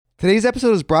Today's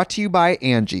episode is brought to you by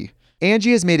Angie.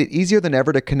 Angie has made it easier than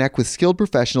ever to connect with skilled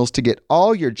professionals to get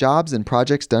all your jobs and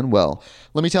projects done well.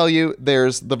 Let me tell you,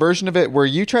 there's the version of it where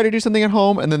you try to do something at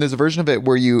home, and then there's a version of it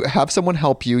where you have someone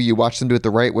help you, you watch them do it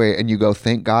the right way, and you go,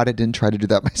 thank God I didn't try to do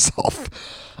that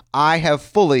myself. I have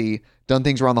fully done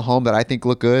things around the home that I think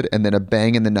look good, and then a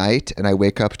bang in the night, and I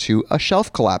wake up to a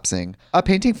shelf collapsing, a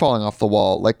painting falling off the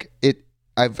wall.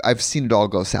 I've seen it all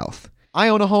go south. I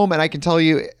own a home, and I can tell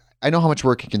you, I know how much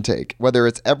work it can take. Whether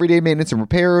it's everyday maintenance and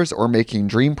repairs or making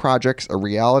dream projects a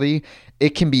reality,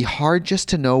 it can be hard just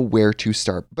to know where to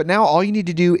start. But now all you need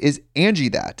to do is Angie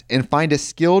that and find a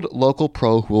skilled local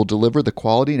pro who will deliver the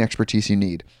quality and expertise you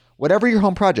need. Whatever your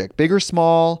home project, big or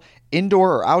small,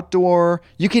 indoor or outdoor,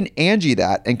 you can Angie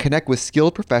that and connect with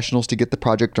skilled professionals to get the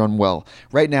project done well.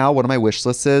 Right now, one of my wish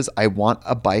lists is I want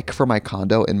a bike for my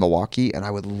condo in Milwaukee, and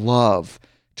I would love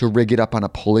to rig it up on a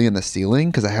pulley in the ceiling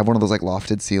because I have one of those like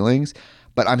lofted ceilings,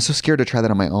 but I'm so scared to try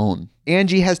that on my own.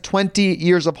 Angie has 20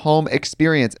 years of home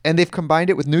experience, and they've combined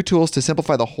it with new tools to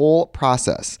simplify the whole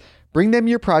process. Bring them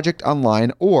your project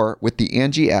online or with the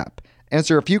Angie app.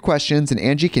 Answer a few questions and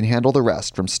Angie can handle the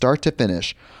rest from start to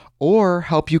finish, or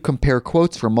help you compare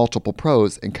quotes from multiple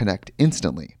pros and connect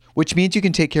instantly, which means you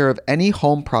can take care of any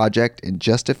home project in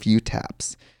just a few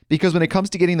taps. Because when it comes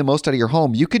to getting the most out of your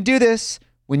home, you can do this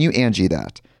when you Angie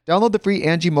that. Download the free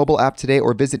Angie mobile app today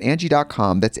or visit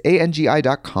Angie.com. That's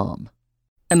ANGI.com.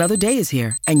 Another day is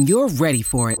here, and you're ready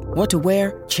for it. What to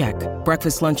wear? Check.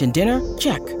 Breakfast, lunch, and dinner?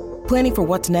 Check. Planning for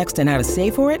what's next and how to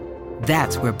save for it?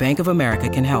 That's where Bank of America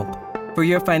can help. For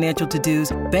your financial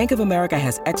to-dos, Bank of America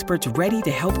has experts ready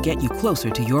to help get you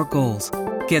closer to your goals.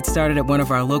 Get started at one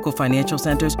of our local financial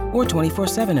centers or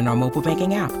 24/7 in our mobile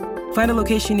banking app. Find a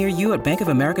location near you at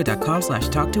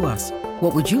bankofamerica.com/talktous.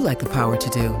 What would you like the power to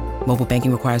do? Mobile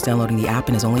banking requires downloading the app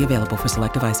and is only available for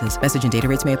select devices. Message and data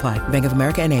rates may apply. Bank of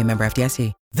America N.A., member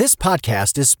FDIC. This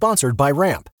podcast is sponsored by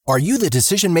Ramp. Are you the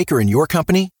decision maker in your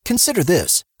company? Consider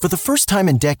this. For the first time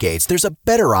in decades, there's a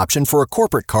better option for a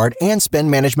corporate card and spend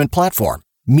management platform.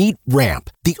 Meet Ramp,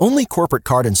 the only corporate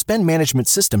card and spend management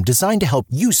system designed to help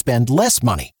you spend less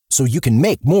money so you can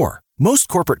make more. Most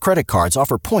corporate credit cards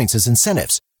offer points as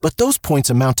incentives, but those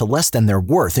points amount to less than their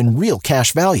worth in real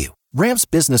cash value. Ramp's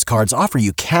business cards offer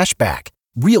you cash back,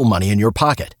 real money in your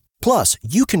pocket. Plus,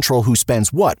 you control who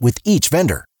spends what with each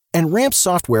vendor. And Ramp's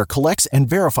software collects and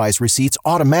verifies receipts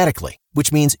automatically,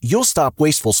 which means you'll stop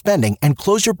wasteful spending and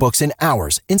close your books in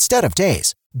hours instead of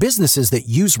days. Businesses that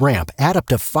use Ramp add up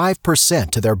to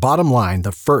 5% to their bottom line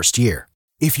the first year.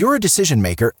 If you're a decision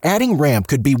maker, adding Ramp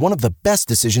could be one of the best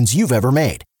decisions you've ever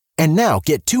made. And now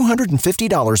get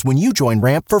 $250 when you join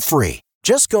Ramp for free.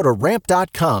 Just go to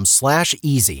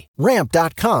ramp.com/easy.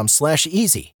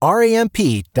 Ramp.com/easy.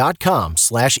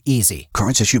 RAMP.com/easy.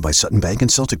 Cards issued by Sutton Bank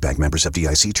and Celtic Bank, members of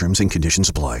FDIC. Terms and conditions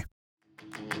apply.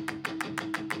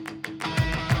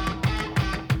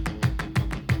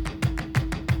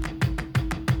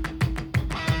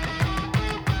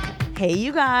 Hey,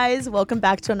 you guys. Welcome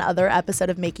back to another episode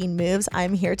of Making Moves.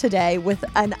 I'm here today with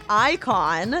an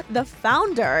icon, the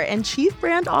founder and chief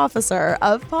brand officer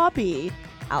of Poppi,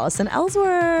 Allison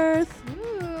Ellsworth.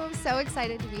 Ooh, I'm so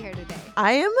excited to be here today.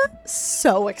 I am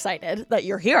so excited that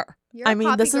you're here. You're a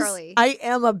Poppi girly. I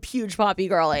am a huge Poppi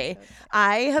girly.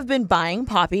 I have been buying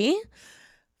Poppi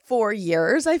for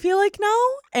years, I feel like now,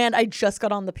 and I just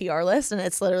got on the PR list, and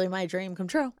it's literally my dream come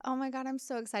true. Oh my God, I'm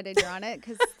so excited you're on it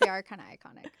because they are kind of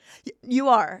iconic. You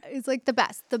are. It's like the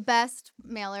best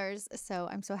mailers. So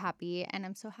I'm so happy, and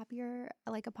I'm so happy you're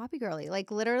like a Poppi girly. Like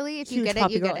literally, if you get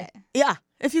it, you get it. Yeah,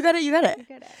 if you get it, you get it. You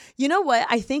get it. You know what?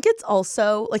 I think it's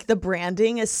also like the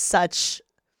branding is such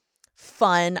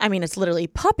fun. I mean, it's literally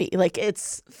Poppi. Like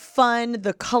it's fun.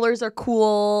 The colors are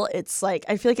cool. It's like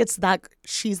I feel like it's that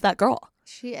she's that girl.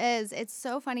 She is. It's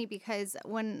so funny because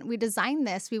when we designed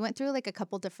this, we went through like a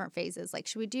couple different phases. Like,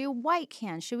 should we do white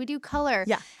cans? Should we do color?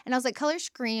 Yeah. And I was like, color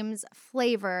screams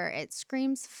flavor. It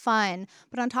screams fun.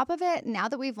 But on top of it, now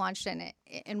that we've launched it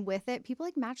and with it, people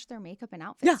like match their makeup and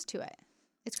outfits to it.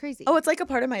 It's crazy. Oh, it's like a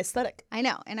part of my aesthetic. I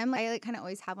know. And I like kind of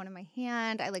always have one in my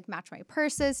hand. I like match my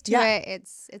purses to it.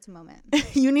 It's a moment.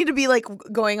 You need to be like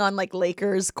going on like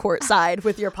Lakers courtside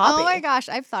with your Poppi. Oh my gosh.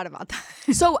 I've thought about that.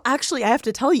 So actually I have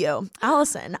to tell you,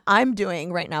 Allison, I'm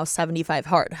doing right now 75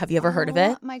 Hard. Have you ever heard of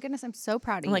it? My goodness. I'm so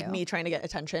proud of you. Like me trying to get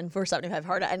attention for 75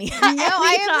 Hard at any No,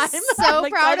 I am so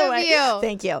like, proud by the of way, you.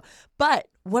 Thank you. But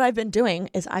what I've been doing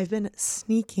is I've been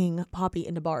sneaking Poppi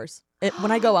into bars.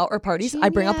 When I go out or parties, I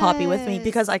bring a Poppi with me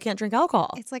because I can't drink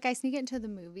alcohol. It's like I sneak it into the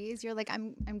movies. You're like,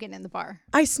 I'm getting in the bar.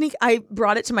 I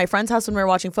brought it to my friend's house when we were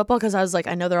watching football because I was like,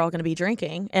 I know they're all going to be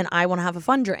drinking and I want to have a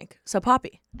fun drink. So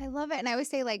Poppi. I love it. And I always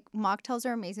say like mocktails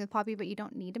are amazing with Poppi, but you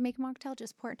don't need to make a mocktail.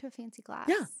 Just pour it into a fancy glass.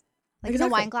 Yeah. Like in a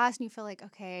wine glass, and you feel like,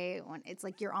 okay, when it's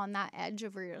like you're on that edge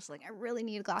of where you're just like, I really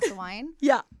need a glass of wine.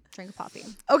 Yeah. Drink a Poppi.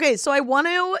 Okay, so I want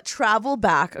to travel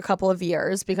back a couple of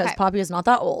years because Poppi is not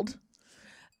that old,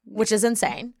 which is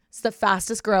insane. It's the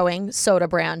fastest growing soda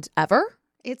brand ever.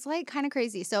 It's like kind of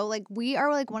crazy. So like we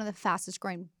are like one of the fastest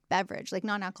growing beverage, like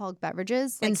non-alcoholic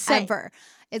beverages, like insane. Ever.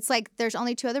 It's like there's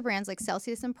only 2 other brands, like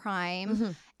Celsius and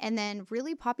Prime, and then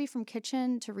really Poppi from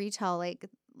kitchen to retail, like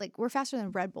we're faster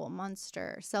than Red Bull,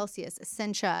 Monster, Celsius,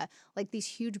 Essentia, like these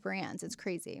huge brands. It's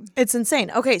crazy. It's insane.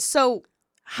 Okay, so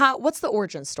what's the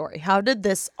origin story? How did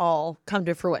this all come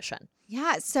to fruition?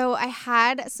 Yeah, so I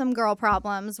had some girl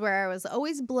problems where I was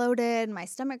always bloated, my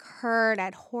stomach hurt, I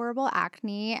had horrible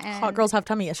acne. And hot girls have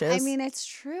tummy issues. I mean, it's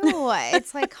true.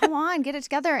 It's like, come on, get it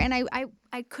together. And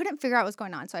I couldn't figure out what was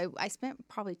going on. So I spent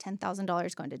probably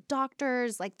 $10,000 going to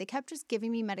doctors. Like they kept just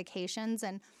giving me medications,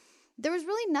 and there was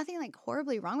really nothing like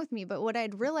horribly wrong with me. But what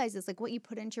I'd realized is like what you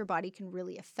put into your body can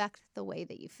really affect the way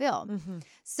that you feel.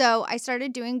 So I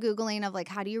started doing Googling of like,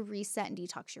 how do you reset and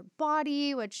detox your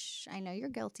body, which I know you're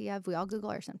guilty of. We all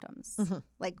Google our symptoms.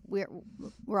 Like we're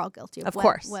all guilty of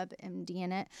course. WebMD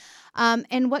in it.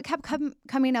 And what kept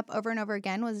coming up over and over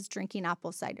again was drinking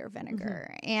apple cider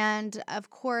vinegar. And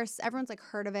of course, everyone's like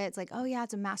heard of it. It's like, oh yeah,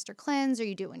 it's a master cleanse, or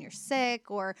you do it when you're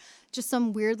sick, or just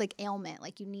some weird like ailment,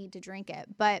 like you need to drink it.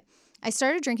 But I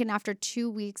started drinking after 2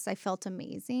 weeks. I felt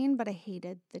amazing, but I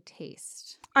hated the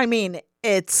taste. I mean,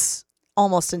 it's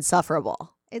almost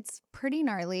insufferable. It's pretty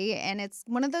gnarly, and it's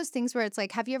one of those things where it's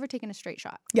like, have you ever taken a straight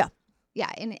shot? Yeah.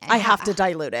 Yeah. And I have to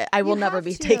dilute it. I will never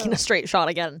be taking a straight shot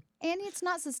again. And it's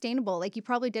not sustainable. Like you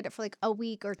probably did it for like a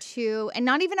week or 2, and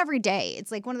not even every day.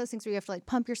 It's like one of those things where you have to like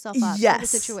pump yourself up for the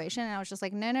situation. And I was just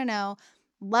like, no.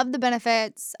 Love the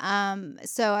benefits.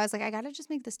 So I was like, I got to just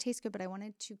make this taste good, but I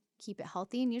wanted to keep it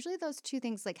healthy. And usually those 2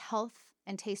 things, like health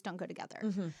and taste, don't go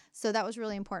together. So that was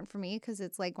really important for me, because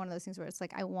it's like one of those things where it's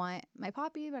like, I want my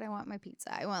Poppi, but I want my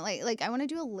pizza. I want like I want to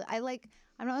do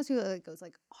I'm not those people that goes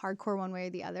like hardcore one way or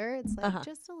the other. It's like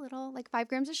just a little, like 5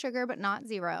 grams of sugar, but not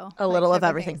 0. A little of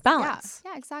everything. Balance.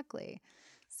 Yeah, exactly.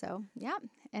 So, yeah.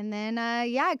 And then,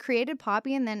 I created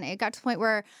Poppi, and then it got to the point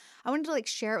where I wanted to like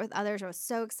share it with others. I was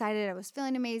so excited. I was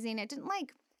feeling amazing. It didn't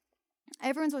like,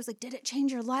 everyone's always like, did it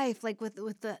change your life? Like with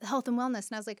the health and wellness.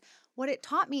 And I was like, what it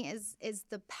taught me is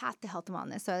the path to health and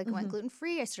wellness. So I went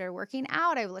gluten-free. I started working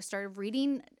out. I started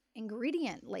reading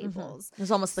ingredient labels. It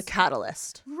was almost the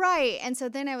catalyst. Right. And so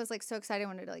then I was like so excited. I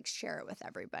wanted to like share it with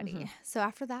everybody. So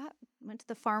after that, went to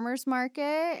the farmer's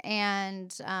market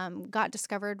and got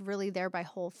discovered really there by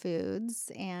Whole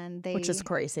Foods. And which is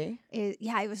crazy. It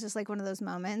was just like one of those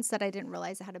moments that I didn't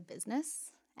realize I had a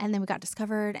business. And then we got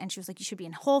discovered, and she was like, you should be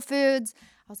in Whole Foods.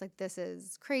 I was like, this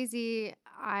is crazy.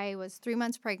 I was 3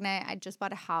 months pregnant. I just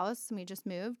bought a house, and we just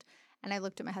moved. And I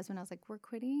looked at my husband. I was like, we're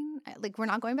quitting. Like, we're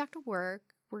not going back to work.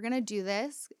 We're going to do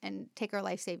this and take our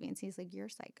life savings. He's like, you're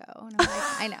psycho. And I'm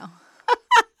like, I know.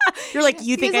 You're like,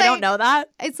 you think I don't know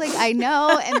that? It's like, I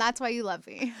know, and that's why you love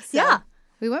me. So yeah.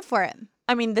 We went for it.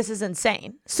 I mean, this is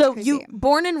insane. So you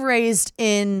born and raised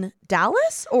in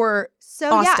Dallas or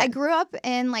Austin? Yeah, I grew up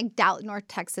in like Dallas, North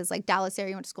Texas, like Dallas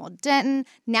area. Went to school in Denton.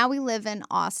 Now we live in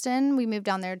Austin. We moved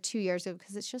down there 2 years ago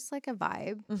because it's just like a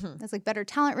vibe. It's like better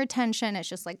talent retention. It's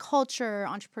just like culture,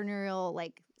 entrepreneurial,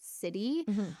 like city.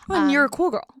 And you're a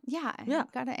cool girl. Yeah.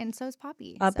 Got it. And so is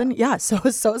Poppi. So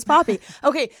is Poppi.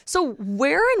 Okay, so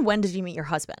where and when did you meet your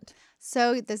husband?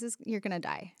 So you're gonna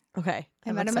die. Okay,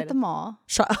 I met him at the mall.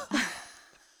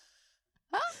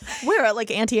 Where, at like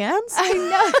Auntie Anne's? I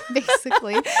know,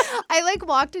 basically. I like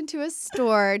walked into a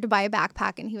store to buy a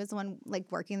backpack, and he was the one like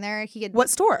working there. What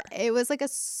store? It was like a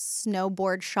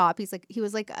snowboard shop. He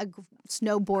was like a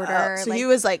snowboarder. So he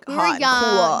was like hot and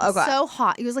cool. Okay. So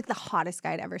hot. He was like the hottest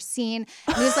guy I'd ever seen.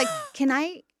 And he was like, "Can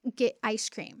I get ice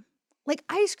cream?" Like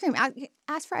ice cream. I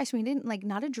asked for ice cream. He didn't like,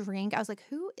 not a drink. I was like,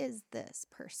 who is this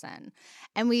person?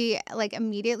 And we like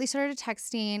immediately started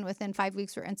texting. Within 5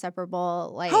 weeks, we're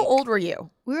inseparable. Like, how old were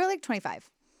you? We were like 25.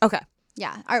 Okay.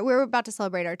 Yeah. We were about to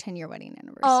celebrate our 10-year wedding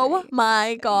anniversary. Oh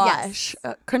my gosh.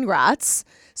 Yes. Congrats.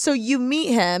 So you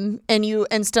meet him and you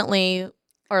instantly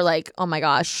Or like, oh my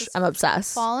gosh, I'm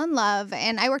obsessed? Fall in love.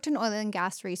 And I worked in oil and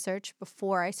gas research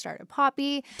before I started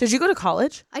Poppi. Did you go to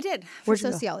college? I did. For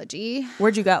sociology.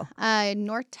 Where'd you go?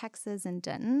 North Texas in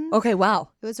Denton. Okay, wow.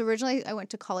 It was originally, I went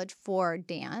to college for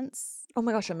dance. Oh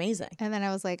my gosh, amazing. And then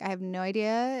I was like, I have no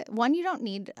idea. One, you don't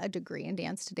need a degree in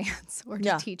dance to dance or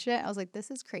to teach it. I was like,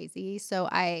 this is crazy. So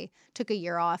I took a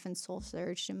year off and soul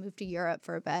searched and moved to Europe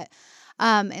for a bit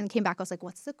and came back. I was like,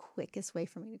 what's the quickest way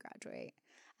for me to graduate?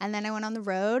 And then I went on the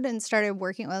road and started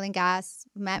working oil and gas,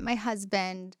 met my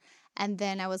husband. And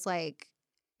then I was like,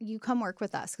 you come work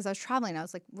with us, because I was traveling. I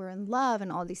was like, we're in love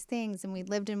and all these things. And we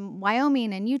lived in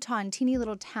Wyoming and Utah and teeny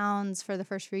little towns for the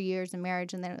first few years in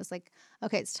marriage. And then it was like,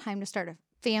 okay, it's time to start a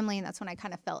family. And that's when I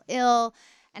kind of fell ill.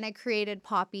 And I created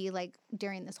Poppi like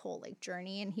during this whole like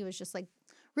journey. And he was just like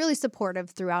really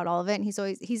supportive throughout all of it. And he's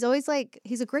always like,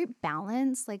 he's a great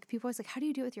balance. Like people always like, how do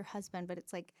you do it with your husband? But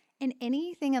it's like in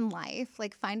anything in life,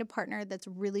 like find a partner that's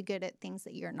really good at things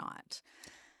that you're not.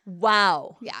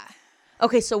 Wow. Yeah.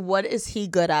 Okay, so what is he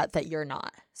good at that you're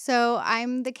not? So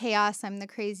I'm the chaos. I'm the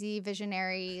crazy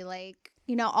visionary, like,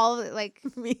 you know, all of it, like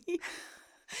me.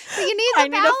 So you need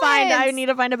I need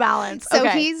to find a balance. So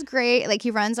he's great. Like he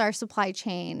runs our supply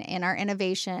chain and our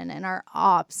innovation and our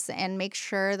ops and make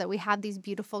sure that we have these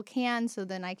beautiful cans so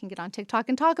then I can get on TikTok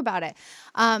and talk about it.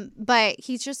 But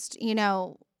he's just, you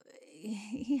know,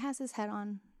 he has his head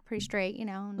on pretty straight, you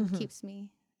know, and keeps me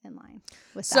in line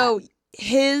with that. So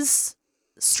his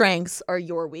strengths are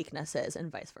your weaknesses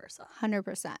and vice versa.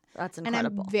 100%. That's incredible.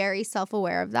 And I'm very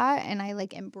self-aware of that and I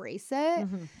like embrace it.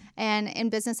 And in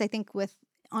business, I think with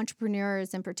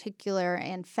entrepreneurs in particular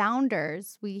and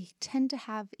founders, we tend to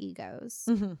have egos.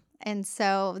 And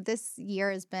so this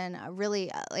year has been a really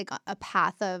like a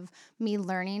path of me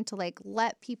learning to like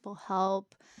let people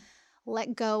help,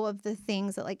 let go of the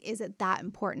things that like, is it that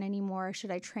important anymore? Should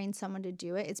I train someone to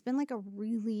do it? It's been like a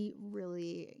really,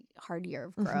 really hard year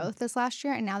of growth this last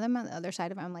year. And now that I'm on the other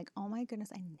side of it, I'm like, oh my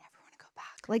goodness, I never want to go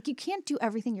back. Like you can't do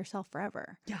everything yourself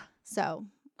forever. Yeah. So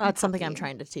that's something I'm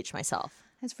trying to teach myself.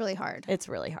 It's really hard. It's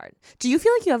really hard. Do you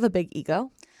feel like you have a big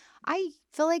ego? I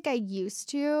feel like I used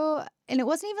to. And it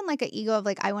wasn't even like an ego of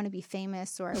like, I want to be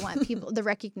famous or I want people, the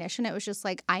recognition. It was just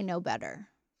like, I know better.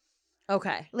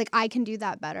 Okay. Like I can do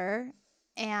that better.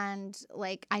 And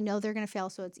like, I know they're going to fail.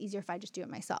 So it's easier if I just do it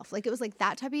myself. Like it was like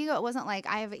that type of ego. It wasn't like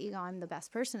I have an ego. I'm the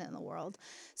best person in the world.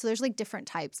 So there's like different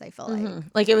types, I feel like.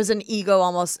 Like it was an ego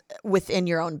almost within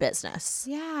your own business.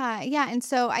 Yeah. Yeah. And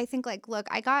so I think like, look,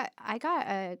 I got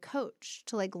a coach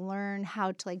to like learn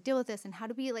how to like deal with this and how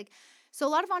to be like, so a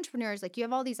lot of entrepreneurs, like you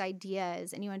have all these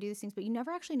ideas and you want to do these things, but you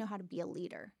never actually know how to be a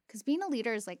leader. Because being a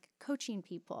leader is like coaching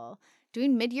people,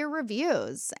 doing mid-year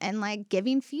reviews and like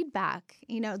giving feedback,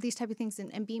 you know, these type of things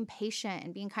and being patient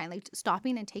and being kind, like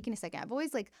stopping and taking a second. I've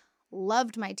always like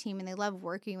loved my team and they love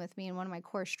working with me. And one of my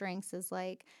core strengths is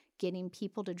like getting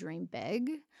people to dream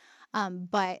big.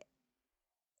 But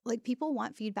like people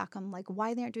want feedback on like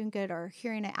why they aren't doing good or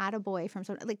hearing an attaboy from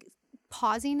someone, like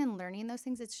pausing and learning those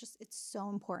things. It's so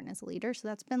important as a leader. So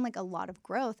that's been like a lot of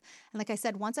growth. And like I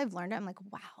said, once I've learned it, I'm like,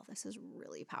 wow, this is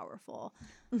really powerful.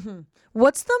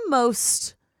 What's the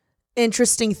most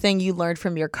interesting thing you learned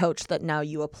from your coach that now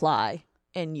you apply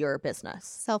in your business?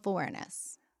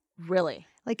 Self-awareness. Really?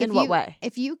 Like in what way?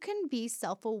 If you can be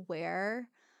self-aware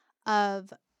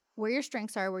of where your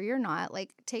strengths are, where you're not,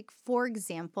 like take, for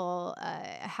example,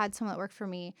 I had someone that worked for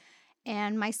me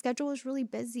and my schedule was really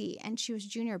busy and she was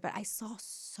junior, but I saw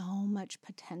so much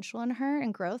potential in her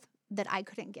and growth that I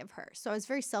couldn't give her. So I was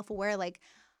very self-aware, like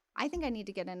I think I need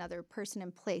to get another person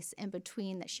in place in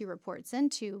between that she reports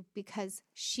into because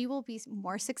she will be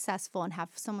more successful and have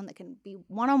someone that can be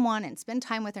one-on-one and spend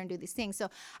time with her and do these things. So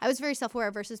I was very self-aware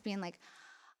versus being like,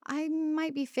 I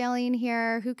might be failing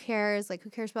here. Who cares? Like,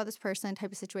 who cares about this person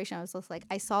type of situation. I was just like,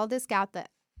 I saw this gap that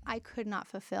I could not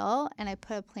fulfill and I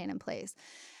put a plan in place.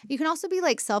 You can also be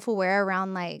like self-aware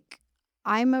around like,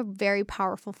 I'm a very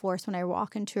powerful force when I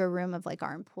walk into a room of like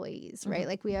our employees, right?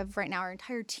 Like we have right now our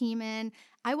entire team in.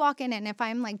 I walk in and if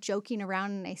I'm like joking around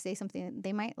and I say something,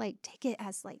 they might like take it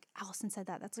as like, Allison said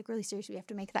that. That's like really serious. We have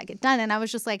to make that get done. And I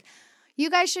was just like, you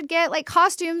guys should get like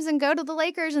costumes and go to the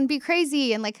Lakers and be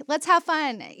crazy and like, let's have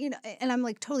fun, you know? And I'm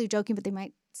like totally joking, but they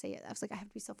might say it. I was like, I have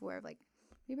to be self-aware of like,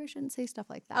 maybe I shouldn't say stuff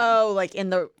like that. Oh, like in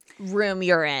the room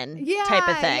you're in type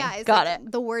of thing. Yeah, got like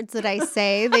it. The words that I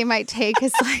say, they might take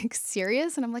as like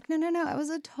serious. And I'm like, no, it was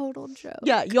a total joke.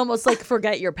 Yeah, you almost like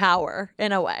forget your power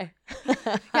in a way.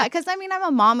 Yeah, because I mean, I'm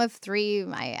a mom of 3.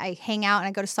 I hang out and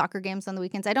I go to soccer games on the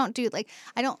weekends. I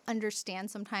don't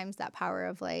understand sometimes that power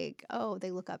of like, oh,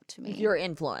 they look up to me. Your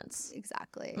influence.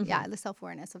 Exactly. Yeah, the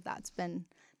self-awareness of that's been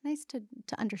nice to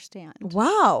understand.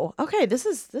 Wow. Okay, this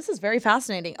is very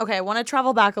fascinating. Okay, I want to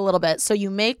travel back a little bit. So you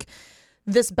make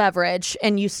this beverage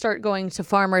and you start going to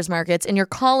farmers markets and you're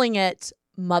calling it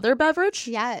Mother Beverage?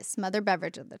 Yes, Mother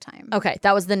Beverage at the time. Okay,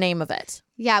 that was the name of it.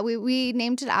 Yeah, we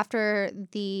named it after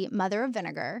the mother of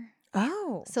vinegar.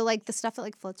 Oh. So like the stuff that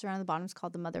like floats around the bottom is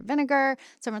called the mother vinegar.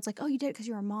 Someone's like, oh, you did it because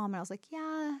you're a mom. And I was like,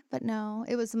 yeah, but no,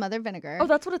 it was the mother vinegar. Oh,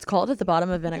 that's what it's called at the bottom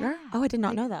of vinegar? Yeah. Oh, I did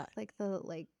not know that. Like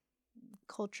the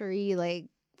culture-y, like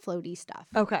floaty stuff.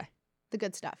 Okay. The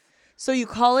good stuff. So you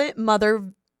call it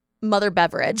Mother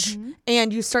Beverage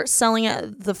and you start selling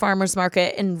at the farmer's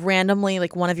market and randomly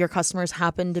like one of your customers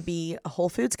happened to be a Whole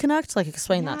Foods Connect? Like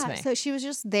explain that to me. So she was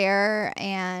just there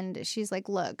and she's like,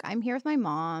 look, I'm here with my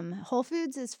mom. Whole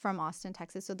Foods is from Austin,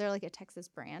 Texas. So they're like a Texas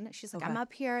brand. She's like, I'm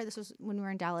up here. This was when we were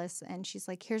in Dallas. And she's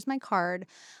like, here's my card.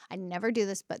 I never do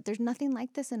this, but there's nothing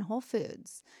like this in Whole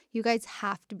Foods. You guys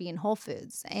have to be in Whole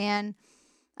Foods. And,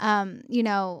 you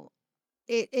know,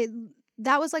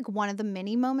 that was like one of the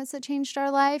many moments that changed our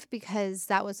life because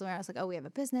that was when I was like, oh, we have a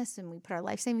business and we put our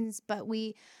life savings. But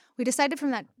we decided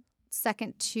from that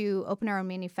second to open our own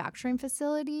manufacturing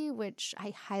facility, which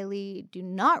I highly do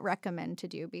not recommend to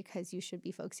do because you should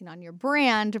be focusing on your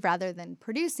brand rather than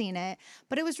producing it.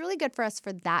 But it was really good for us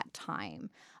for that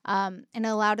time. And it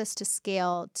allowed us to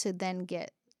scale to then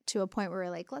get to a point where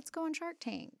we're like, let's go on Shark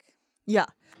Tank. Yeah.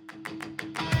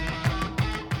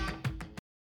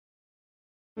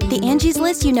 The Angie's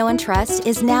List you know and trust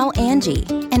is now Angie,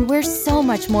 and we're so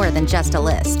much more than just a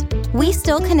list. We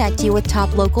still connect you with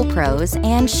top local pros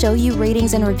and show you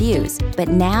ratings and reviews, but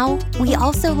now we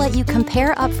also let you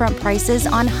compare upfront prices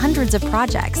on hundreds of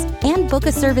projects and book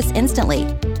a service instantly.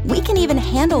 We can even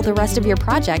handle the rest of your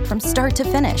project from start to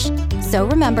finish. So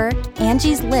remember,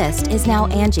 Angie's List is now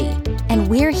Angie, and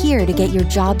we're here to get your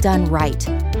job done right.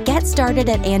 Get started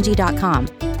at Angie.com.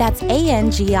 That's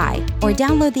ANGI, or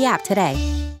download the app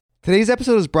today. Today's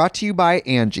episode is brought to you by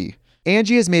Angie.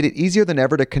 Angie has made it easier than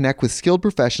ever to connect with skilled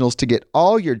professionals to get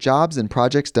all your jobs and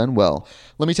projects done well.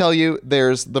 Let me tell you,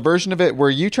 there's the version of it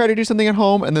where you try to do something at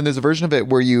home, and then there's a version of it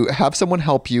where you have someone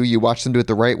help you, you watch them do it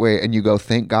the right way, and you go,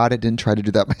 thank God I didn't try to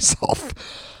do that myself.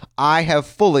 I have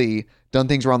fully done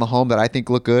things around the home that I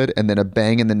think look good, and then a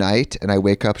bang in the night, and I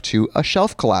wake up to a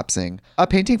shelf collapsing, a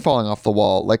painting falling off the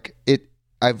wall.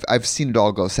 I've seen it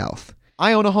all go south.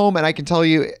 I own a home, and I can tell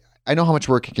you, I know how much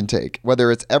work it can take.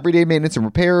 Whether it's everyday maintenance and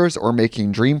repairs or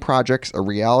making dream projects a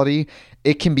reality,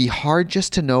 it can be hard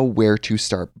just to know where to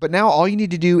start. But now all you need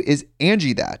to do is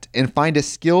Angie that and find a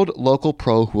skilled local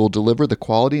pro who will deliver the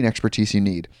quality and expertise you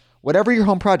need. Whatever your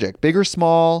home project, big or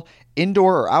small,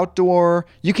 indoor or outdoor,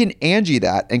 you can Angie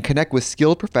that and connect with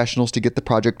skilled professionals to get the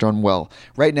project done well.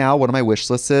 Right now, one of my wish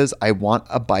lists is I want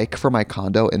a bike for my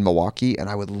condo in Milwaukee, and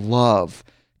I would love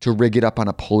to rig it up on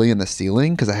a pulley in the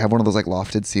ceiling because I have one of those like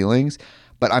lofted ceilings,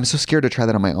 but I'm so scared to try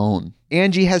that on my own.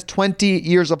 Angie has 20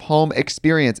 years of home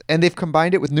experience, and they've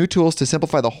combined it with new tools to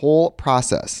simplify the whole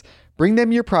process. Bring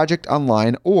them your project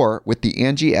online or with the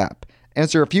Angie app.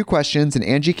 Answer a few questions and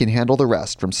Angie can handle the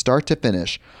rest from start to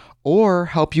finish, or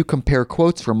help you compare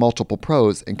quotes from multiple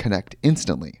pros and connect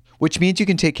instantly, which means you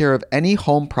can take care of any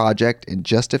home project in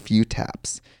just a few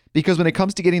taps. Because when it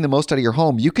comes to getting the most out of your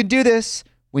home, you can do this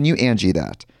when you Angie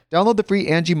that. Download the free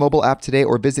Angie mobile app today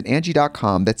or visit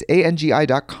Angie.com. That's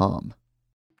ANGI.com.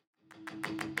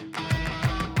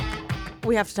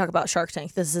 We have to talk about Shark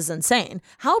Tank. This is insane.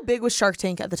 How big was Shark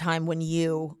Tank at the time when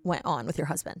you went on with your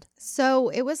husband? So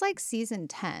it was like season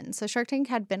 10. So Shark Tank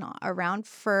had been around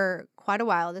for quite a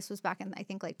while. This was back in, I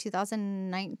think, like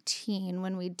 2019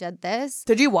 when we did this.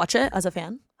 Did you watch it as a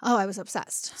fan? Oh, I was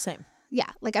obsessed. Same.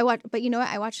 Yeah. Like I watched, but you know what?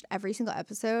 I watched every single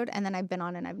episode and then I've been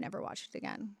on and I've never watched it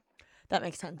again. That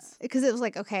makes sense. Because it was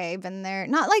like, okay, been there.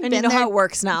 Not like and been you know there, how it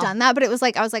works now. Done that. But it was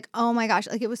like, I was like, oh my gosh.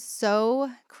 Like it was so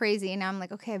crazy. And now I'm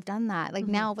like, okay, I've done that. Like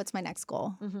now what's my next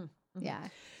goal? Yeah.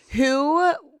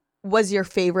 Who was your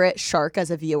favorite shark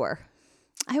as a viewer?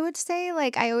 I would say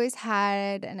like I always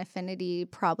had an affinity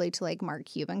probably to like Mark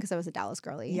Cuban because I was a Dallas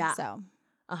girly. Yeah. So.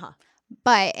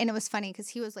 But, and it was funny because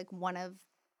he was like one of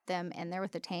them in there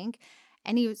with the tank.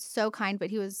 And he was so kind,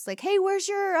 but he was like, hey, where's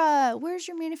your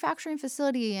manufacturing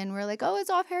facility? And we're like, oh,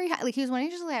 it's off Harry High. Like he was wanting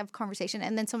to just like have a conversation.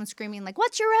 And then someone screaming like,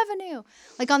 what's your revenue?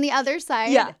 Like on the other side.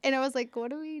 Yeah. And I was like,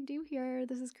 what do we do here?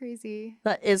 This is crazy.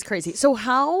 That is crazy. So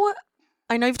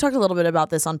I know you've talked a little bit about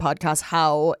this on podcasts,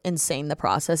 how insane the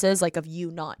process is, like of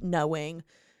you not knowing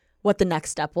what the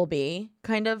next step will be.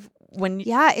 Kind of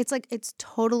Yeah, it's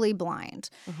totally blind.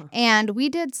 And we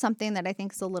did something that I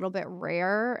think is a little bit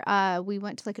rare. We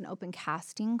went to like an open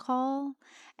casting call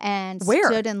and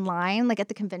stood in line like at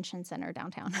the convention center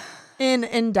downtown.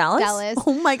 In Dallas? Dallas.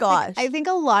 Oh my gosh. Like, I think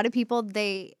a lot of people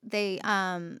they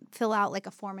fill out like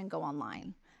a form and go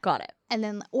online. Got it. And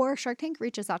then, or Shark Tank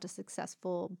reaches out to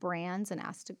successful brands and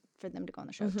asks for them to go on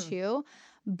the show too.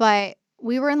 But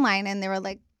we were in line and they were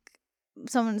like,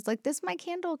 someone's like, this is my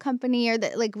candle company. Or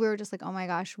that, like, we were just like, oh my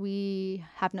gosh, we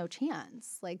have no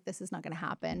chance. Like, this is not going to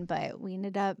happen. But we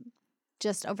ended up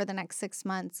just over the next 6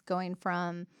 months going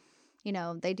from, you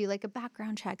know, they do like a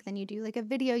background check. Then you do like a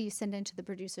video you send in to the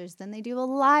producers. Then they do a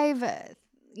live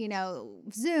you know,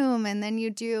 Zoom, and then you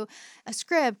do a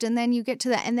script, and then you get to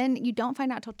that, and then you don't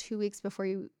find out till 2 weeks before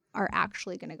you are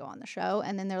actually going to go on the show,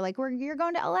 and then they're like, you're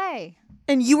going to LA.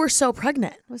 And you were so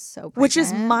pregnant. I was so pregnant. Which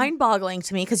is mind-boggling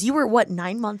to me because you were, what,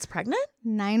 9 months pregnant?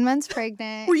 9 months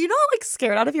pregnant. Were you not, like,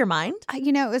 scared out of your mind?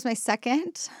 You know, it was my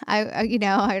second. I'd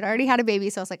already had a baby,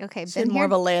 so I was like, okay, been more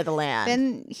of a lay of the land.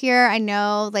 Been here. I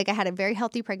know, like, I had a very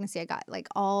healthy pregnancy. I got, like,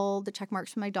 all the check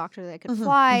marks from my doctor that I could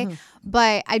fly.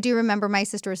 But I do remember my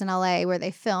sister was in LA where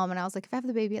they film, and I was like, if I have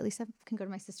the baby, at least I can go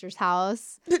to my sister's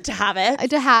house. To have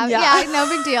it? Yeah, no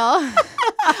big deal.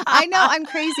 I know, I'm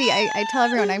crazy. I tell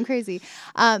everyone I'm crazy.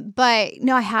 But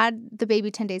no, I had the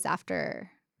baby 10 days after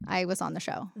I was on the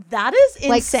show. That is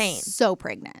insane. Like, so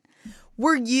pregnant.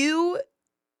 Were you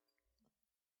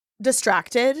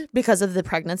distracted because of the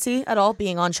pregnancy at all,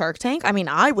 being on Shark Tank? I mean,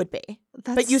 I would be.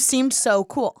 But you seemed so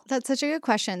cool. That's such a good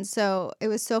question. So it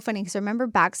was so funny because I remember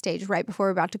backstage right before we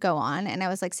were about to go on, and I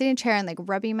was like sitting in a chair and like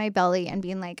rubbing my belly and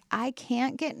being like, I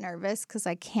can't get nervous because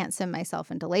I can't send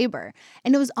myself into labor.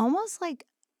 And it was almost like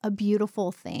a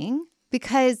beautiful thing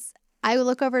because I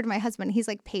look over to my husband. He's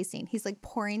like pacing. He's like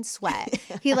pouring sweat.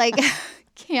 He like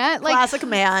can't like classic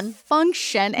man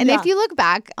function. And if you look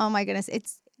back, oh my goodness,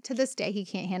 it's to this day he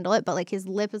can't handle it. But like his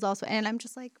lip is also, and I'm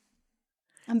just like,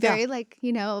 I'm very like,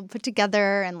 you know, put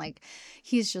together, and like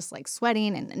he's just like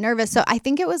sweating and nervous. So I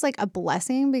think it was like a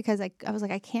blessing because I was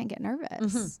like, I can't get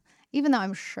nervous. Even though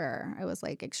I'm sure I was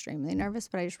like extremely nervous,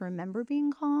 but I just remember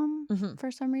being calm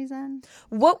for some reason.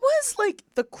 What was like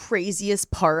the craziest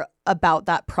part about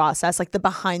that process? Like the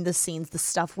behind the scenes, the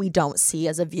stuff we don't see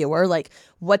as a viewer? Like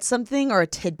what's something or a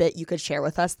tidbit you could share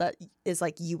with us that is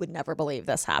like, you would never believe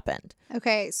this happened?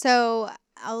 Okay, so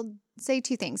I'll say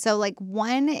two things. So like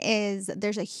one is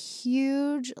there's a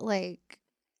huge like,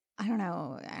 I don't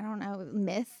know,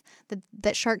 myth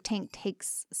that Shark Tank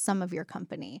takes some of your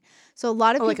company. So a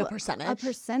lot of people, like a percentage? A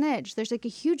percentage. There's like a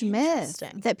huge myth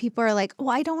that people are like,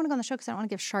 well, I don't want to go on the show because I don't want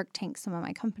to give Shark Tank some of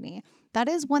my company. That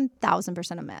is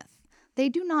 1,000% a myth. They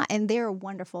do not, and they're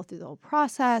wonderful through the whole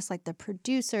process. Like the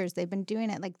producers, they've been doing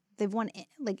it. Like they've won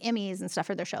like Emmys and stuff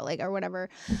for their show, like or whatever.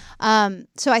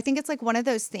 So I think it's like one of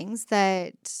those things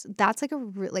that's like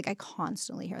like I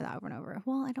constantly hear that over and over.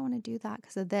 Well, I don't want to do that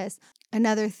because of this.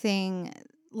 Another thing,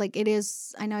 like it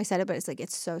is, I know I said it, but it's like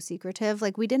it's so secretive.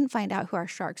 Like we didn't find out who our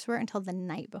sharks were until the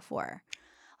night before.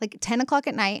 Like 10 o'clock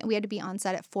at night, and we had to be on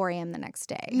set at 4 a.m. the next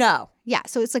day. No. Yeah.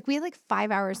 So it's like we had like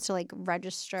 5 hours to like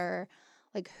register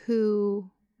like who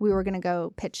we were going to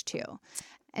go pitch to.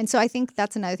 And so I think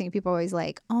that's another thing. People are always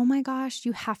like, oh my gosh,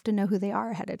 you have to know who they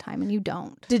are ahead of time, and you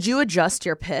don't. Did you adjust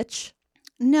your pitch?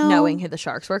 No. Knowing who the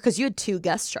sharks were? Because you had 2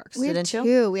 guest sharks, didn't you? We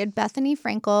had 2. We had Bethany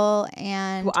Frankel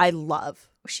and... Who I love.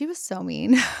 She was so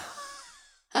mean.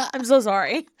 I'm so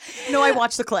sorry. No, I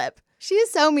watched the clip. She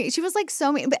is so mean. She was like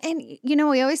so mean. But, and you know,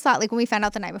 we always thought like when we found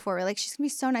out the night before, we were like, she's gonna be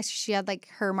so nice. She had like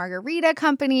her margarita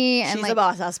company, and she's like a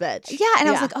boss ass bitch. Yeah, and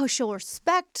I was like, oh, she'll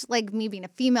respect like me being a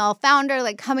female founder,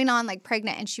 like coming on like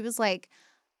pregnant. And she was like,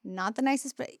 not the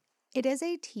nicest, but it is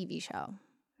a TV show.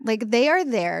 Like they are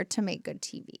there to make good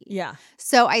TV. Yeah.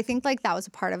 So I think like that was a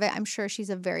part of it. I'm sure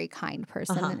she's a very kind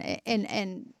person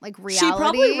and like reality. She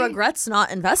probably regrets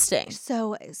not investing.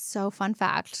 So fun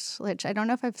fact, which I don't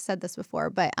know if I've said this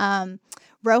before, but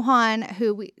Rohan,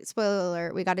 spoiler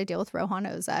alert, we got to deal with Rohan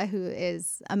Oza, who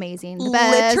is amazing. The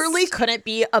best. Literally couldn't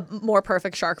be a more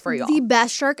perfect shark for y'all. The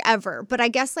best shark ever. But I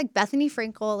guess like Bethany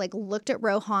Frankel like looked at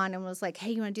Rohan and was like, hey,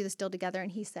 you want to do this deal together?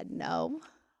 And he said no.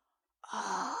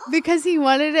 Because he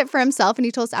wanted it for himself, and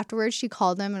he told us afterwards. She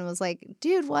called him and was like,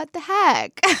 dude, what the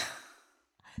heck?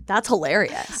 That's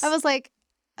hilarious. I was like,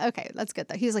 okay, that's good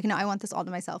though. He was like, no, I want this all to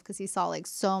myself, because he saw like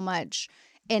so much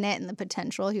in it and the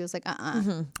potential. He was like,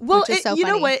 Well, you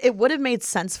know what? It would have made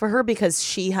sense for her because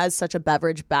she has such a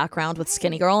beverage background with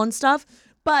Skinny Girl and stuff.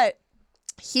 But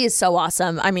He is so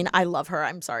awesome. I mean, I love her.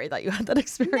 I'm sorry that you had that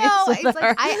experience. No, with it's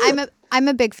her. like I'm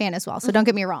a big fan as well. So don't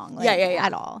get me wrong. Like, yeah.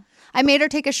 At all. I made her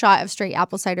take a shot of straight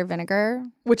apple cider vinegar,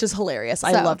 which is hilarious.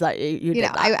 I love that you did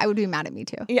that. I would be mad at me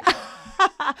too. Yeah.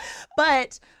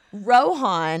 But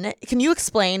Rohan, can you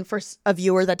explain for a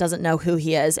viewer that doesn't know who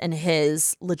he is and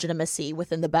his legitimacy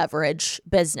within the beverage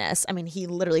business? I mean, he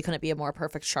literally couldn't be a more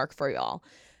perfect shark for y'all.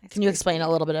 Can you explain a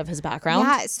little bit of his background?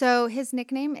 Yeah, so his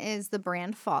nickname is the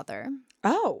brand father.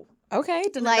 Oh, okay.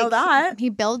 Didn't know that. He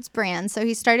builds brands. So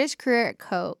he started his career at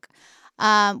Coke,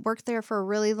 worked there for a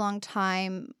really long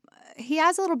time. He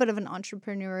has a little bit of an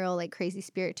entrepreneurial, like, crazy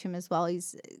spirit to him as well.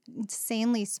 He's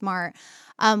insanely smart.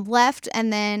 Left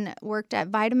and then worked at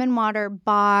Vitamin Water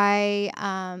by,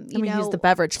 he's the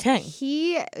beverage king.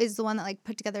 He is the one that, like,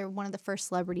 put together one of the first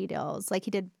celebrity deals. Like,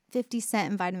 he did 50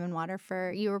 Cent in Vitamin Water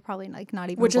for, you were probably, like, not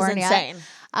even born yet. Which is insane.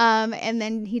 And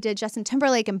then he did Justin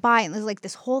Timberlake and Bye. And it was, like,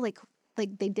 this whole, like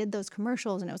they did those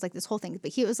commercials and it was like this whole thing,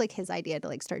 but it was like his idea to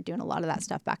like start doing a lot of that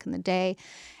stuff back in the day.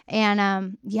 And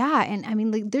and I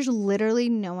mean, like, there's literally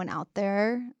no one out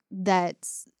there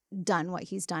that's done what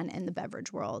he's done in the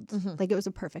beverage world. Mm-hmm. Like, it was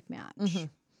a perfect match. Mm-hmm.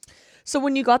 So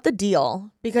when you got the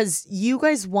deal, because you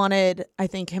guys wanted, I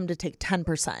think, him to take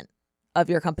 10% of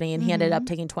your company and he ended up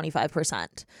taking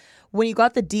 25%. When you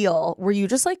got the deal, were you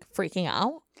just like freaking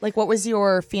out? Like, what was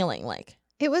your feeling like?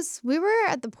 We were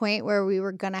at the point where we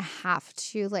were going to have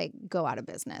to like go out of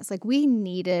business. Like, we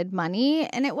needed money,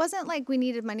 and it wasn't like we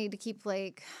needed money to keep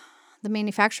like the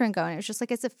manufacturing going. It was just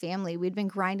like, as a family, we'd been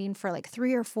grinding for like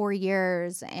 3 or 4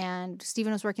 years, and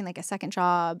Steven was working like a second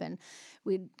job, and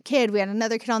we had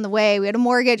another kid on the way. We had a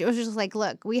mortgage. It was just like,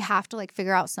 look, we have to like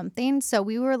figure out something. So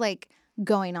we were like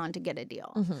going on to get a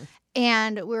deal. Mm-hmm.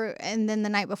 And then the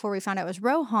night before we found out it was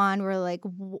Rohan, we were like,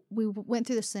 we went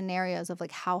through the scenarios of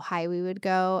like how high we would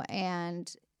go,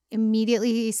 and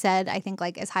immediately he said, I think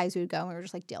like as high as we would go, and we were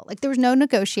just like, deal. Like, there was no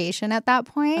negotiation at that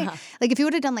point. Uh-huh. Like, if he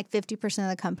would have done like 50% of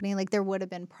the company, like there would have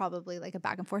been probably like a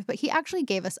back and forth. But he actually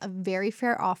gave us a very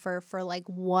fair offer for like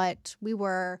what we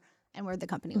were and where the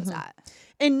company was at.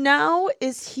 And now,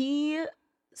 is he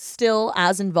still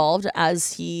as involved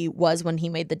as he was when he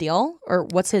made the deal, or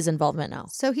what's his involvement now?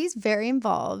 So he's very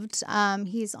involved.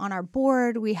 He's on our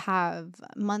board. We have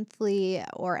monthly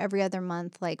or every other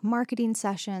month like marketing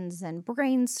sessions and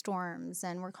brainstorms,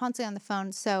 and we're constantly on the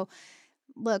phone. So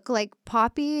look, like,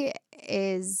 Poppi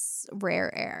is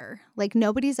rare air. Like,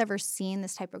 nobody's ever seen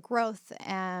this type of growth.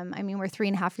 I mean, we're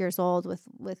 3.5 years old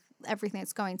with everything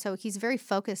that's going. So he's very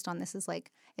focused on this. Is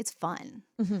like, it's fun.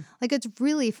 Mm-hmm. Like, it's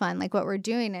really fun, like what we're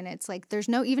doing. And it's like, there's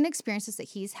no even experiences that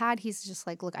he's had. He's just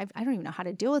like, look, I don't even know how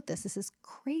to deal with this. This is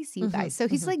crazy, you guys. So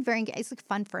he's like it's like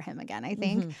fun for him again, I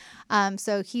think.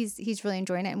 So he's really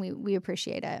enjoying it, and we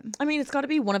appreciate it. I mean, it's got to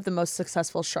be one of the most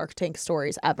successful Shark Tank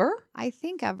stories ever. I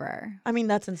think ever. I mean,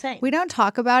 that's insane. We don't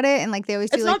talk about it, and like they always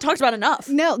do. It's not talked about enough.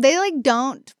 No, they like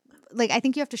don't. Like, I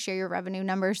think you have to share your revenue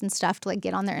numbers and stuff to like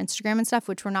get on their Instagram and stuff,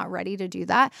 which we're not ready to do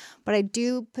that. But I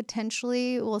do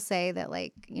potentially will say that,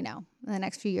 like, you know, in the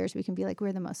next few years we can be like,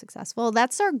 we're the most successful.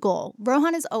 That's our goal.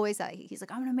 Rohan is always that. He's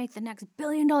like, I'm going to make the next $1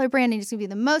 billion brand, and it's going to be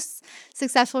the most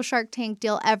successful Shark Tank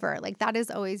deal ever. Like, that is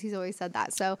always, he's always said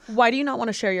that. So why do you not want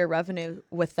to share your revenue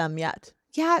with them yet?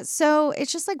 Yeah, so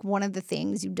it's just like one of the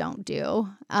things you don't do.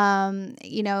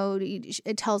 You know,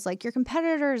 it tells like your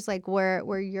competitors like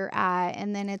where you're at,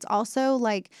 and then it's also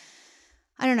like,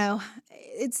 I don't know,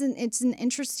 it's an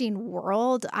interesting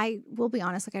world. I will be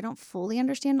honest, like, I don't fully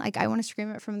understand. Like, I want to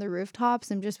scream it from the rooftops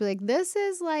and just be like, this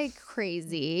is like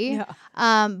crazy.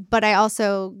 Yeah. But I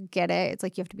also get it. It's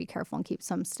like you have to be careful and keep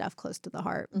some stuff close to the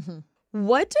heart. Mm-hmm.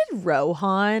 What did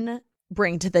Rohan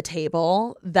bring to the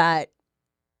table that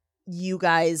you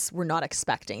guys were not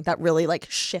expecting, that really like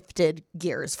shifted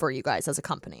gears for you guys as a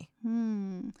company?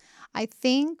 I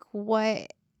think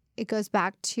what it goes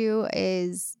back to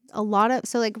is a lot of,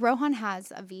 so like Rohan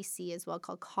has a VC as well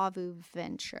called Kavu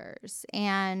Ventures,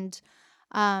 and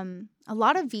a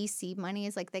lot of VC money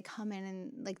is like they come in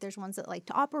and like there's ones that like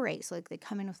to operate. So like they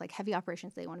come in with like heavy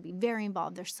operations. They want to be very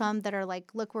involved. There's some that are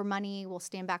like, look, we're money. We'll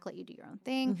stand back, let you do your own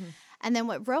thing. Mm-hmm. And then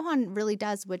what Rohan really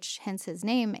does, which hence his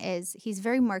name, is he's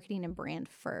very marketing and brand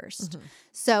first. Mm-hmm.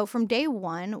 So from day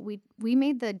one, we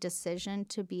made the decision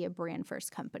to be a brand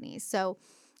first company. So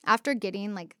after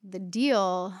getting like the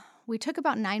deal, we took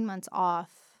about 9 months off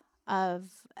of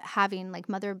having like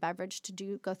Mother Beverage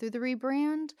to go through the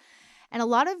rebrand. And a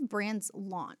lot of brands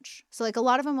launch. So like a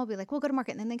lot of them will be like, we'll go to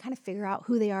market, and then they kind of figure out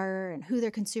who they are and who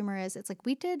their consumer is. It's like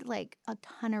we did like a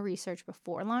ton of research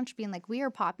before launch, being like, we are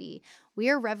Poppi. We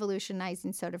are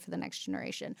revolutionizing soda for the next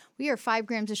generation. We are 5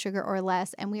 grams of sugar or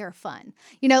less, and we are fun.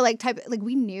 You know, like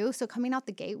we knew. So coming out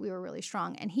the gate, we were really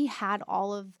strong. And he had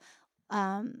all of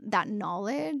that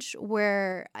knowledge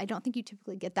where I don't think you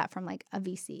typically get that from like a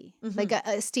VC, like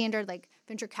a standard like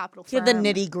venture capital firm. You have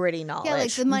the nitty gritty knowledge. Yeah,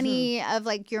 like the money of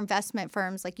like your investment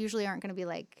firms like usually aren't going to be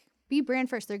like, be brand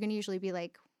first. They're going to usually be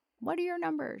like, what are your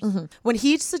numbers? When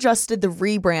he suggested the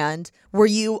rebrand, were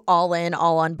you all in,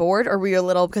 all on board? Or were you a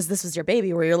little, because this was your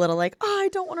baby, were you a little like, oh, I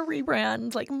don't want to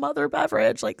rebrand, like Mother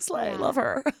Beverage, like Slay, love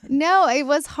her? No, it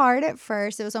was hard at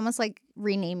first. It was almost like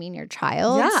renaming your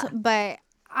child. Yeah. But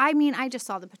I mean, I just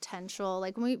saw the potential.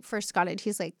 Like when we first got it,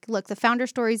 he's like, look, the founder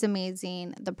story is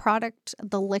amazing. The product,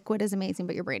 the liquid is amazing,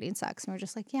 but your branding sucks. And we're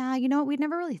just like, yeah, you know what? We'd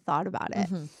never really thought about it.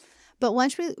 But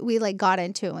once we like got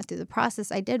into it and went through the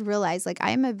process, I did realize like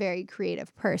I am a very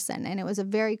creative person, and it was a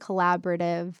very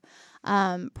collaborative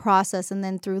process. And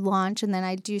then through launch, and then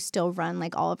I do still run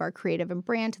like all of our creative and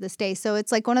brand to this day. So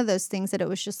it's like one of those things that it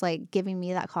was just like giving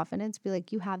me that confidence, be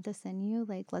like, you have this in you,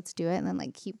 like let's do it, and then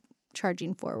like keep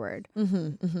charging forward.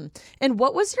 And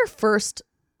what was your first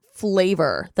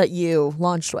flavor that you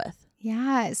launched with?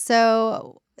 Yeah,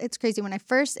 so it's crazy. When I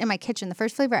first, in my kitchen, the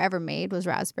first flavor I ever made was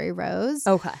raspberry rose.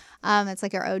 Okay. It's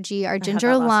like our OG. Our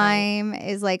ginger lime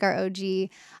is like our OG.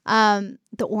 The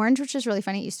orange, which is really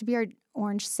funny, it used to be our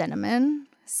orange cinnamon.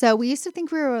 So we used to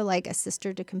think we were like a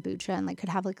sister to kombucha and like could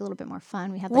have like a little bit more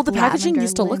fun. We had like the packaging lavender,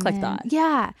 used to look like lemon. that.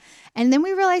 Yeah. And then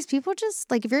we realized people just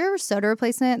like, if you're a soda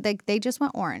replacement, like they just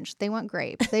want orange. They want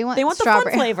grape. They want strawberry. The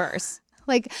fun flavors.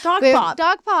 Like Dog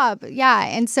pop. Yeah.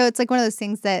 And so it's like one of those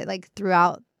things that like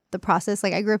throughout the process,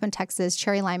 like I grew up in Texas,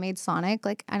 cherry limeade Sonic.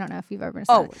 Like I don't know if you've ever been to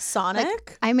Sonic. Oh, Sonic?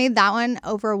 Like, I made that one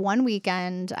over one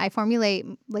weekend. I formulate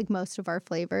like most of our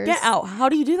flavors. Get out. How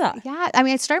do you do that? Yeah. I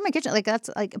mean, I started my kitchen. Like that's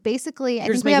like basically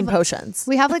You're just making potions.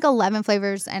 We have like 11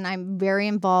 flavors, and I'm very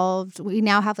involved. We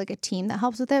now have like a team that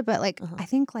helps with it, but like I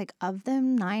think like of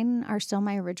them, 9 are still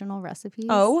my original recipes.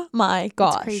 Oh my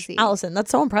gosh. It's crazy. Allison,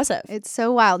 that's so impressive. It's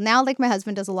so wild. Now like my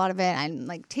husband does a lot of it. I'm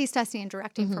like taste testing and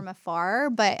directing from afar,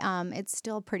 but it's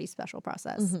still a pretty special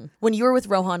process. When you were with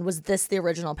Rohan, was this the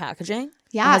original packaging?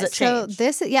 Yeah. Or has it changed? So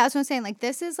that's what I'm saying. Like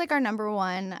this is like our number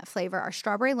one flavor, our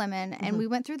strawberry lemon. And we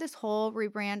went through this whole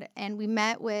rebrand, and we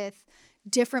met with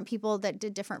different people that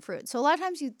did different fruits. So a lot of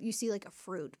times you see like a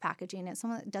fruit packaging and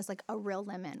someone that does like a real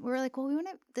lemon. We were like, well, we want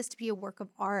this to be a work of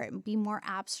art and be more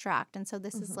abstract. And so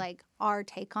this is like our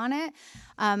take on it.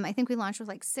 I think we launched with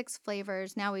like 6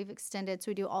 flavors. Now we've extended. So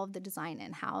we do all of the design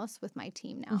in-house with my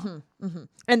team now.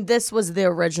 And this was the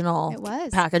original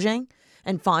packaging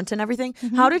and font and everything.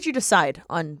 How did you decide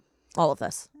on all of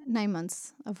this? 9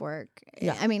 months of work.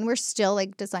 Yeah. I mean, we're still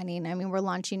like designing. I mean, we're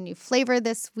launching new flavor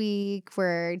this week.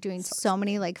 We're doing so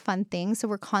many like fun things. So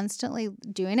we're constantly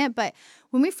doing it. But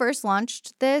when we first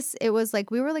launched this, it was like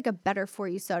we were like a better for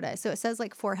you soda. So it says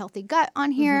like for healthy gut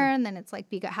on here, and then it's like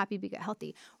be gut happy, be gut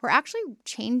healthy. We're actually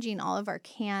changing all of our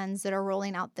cans that are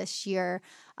rolling out this year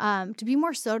to be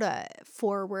more soda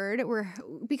forward.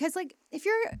 Because like if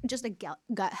you're just a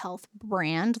gut health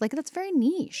brand, like that's very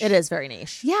niche. It is very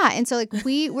niche. Yeah, and so like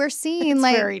we're seeing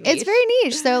like it's very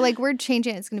niche. So like we're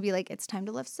changing. It's gonna be like it's time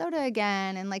to love soda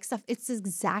again, and like stuff. It's the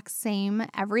exact same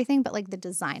everything, but like the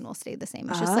design will stay the same.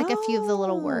 It's just like a few of the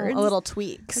little words, a little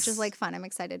tweaks, which is like fun. I'm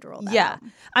excited to roll that. Yeah, out.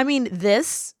 I mean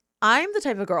I'm the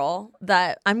type of girl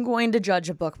that I'm going to judge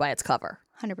a book by its cover.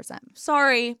 100%.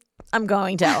 Sorry, I'm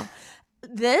going to.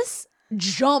 This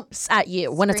jumps at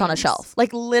you when it's on a shelf.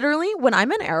 Like literally, when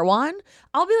I'm in Erewhon,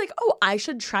 I'll be like, oh, I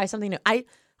should try something new. I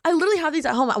literally have these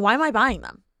at home. Why am I buying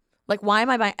them? Like, why am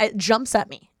I buying? It jumps at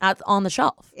me on the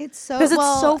shelf. It's so because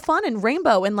it's so fun and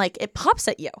rainbow and like it pops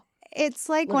at you. It's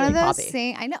like Literally one of those Poppi.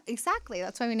 things. I know exactly.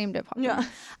 That's why we named it Poppi. Yeah.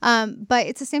 But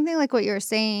it's the same thing like what you were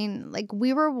saying. Like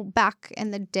we were back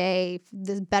in the day,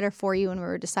 this Better For You, when we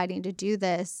were deciding to do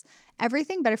this.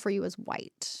 Everything Better For You was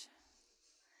white.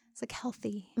 It's like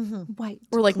healthy, white,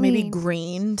 or like clean. maybe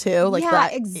green too, like yeah,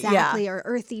 that. Exactly, Yeah. or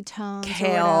earthy tones.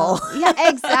 Kale. Yeah,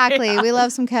 exactly. We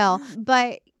love some kale,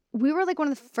 but we were like one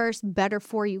of the first Better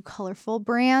For You colorful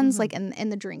brands, like in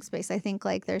the drink space. I think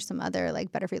like there's some other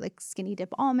like Better For You, like Skinny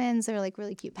Dip almonds. They're like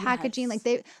really cute packaging. Yes.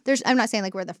 Like there's. I'm not saying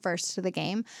like we're the first to the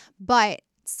game, but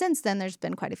since then there's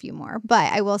been quite a few more.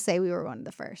 But I will say we were one of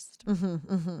the first.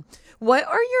 What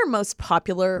are your most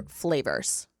popular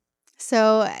flavors?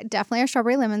 So definitely our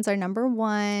strawberry lemons are number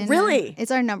one. Really? It's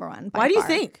our number one. Why do you far.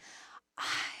 think?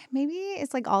 Maybe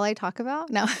it's like all I talk about.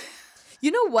 No.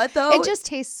 You know what though? It just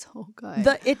tastes so good.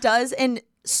 It does, and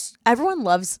everyone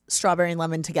loves strawberry and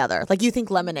lemon together. Like you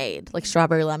think lemonade, like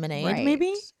strawberry lemonade,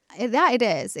 maybe? Yeah, it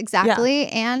is. Exactly.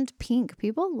 Yeah. And pink.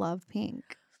 People love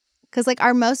pink. Because like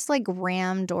our most like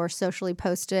rammed or socially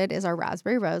posted is our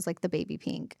raspberry rose, like the baby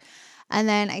pink. And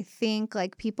then I think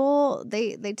like people,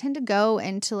 they tend to go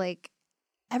into like,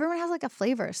 everyone has like a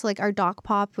flavor. So like our Doc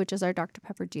Pop, which is our Dr.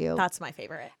 Pepper Dew. That's my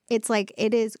favorite. It's like,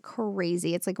 it is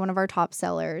crazy. It's like one of our top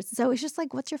sellers. So it's just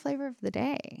like, what's your flavor of the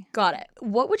day? Got it.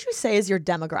 What would you say is your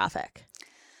demographic?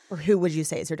 Or who would you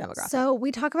say is your demographic? So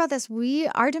we talk about this.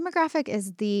 Our demographic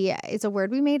is it's a word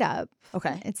we made up.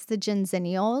 Okay. It's the Gen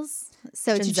Zennials.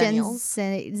 So it's Gen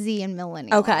Z and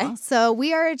Millennial. Okay. So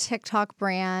we are a TikTok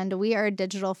brand. We are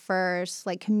digital first,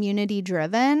 like community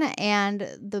driven.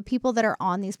 And the people that are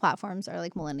on these platforms are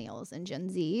like millennials and Gen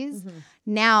Zs. Mm-hmm.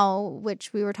 Now,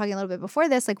 which we were talking a little bit before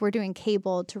this, like we're doing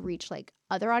cable to reach like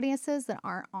other audiences that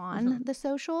aren't on the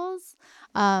socials.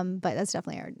 But that's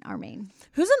definitely our main.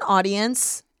 Who's an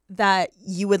audience that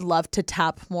you would love to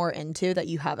tap more into that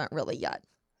you haven't really yet?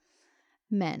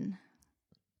 Men.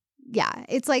 Yeah.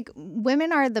 It's like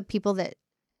women are the people that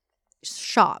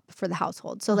shop for the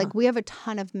household. So like we have a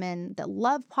ton of men that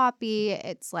love Poppi.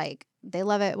 It's like they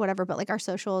love it, whatever. But like our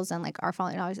socials and like our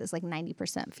following is like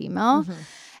 90% female. Mm-hmm.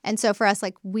 And so for us,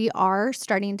 like we are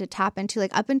starting to tap into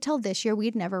like up until this year,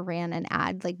 we'd never ran an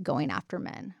ad like going after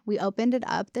men. We opened it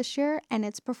up this year and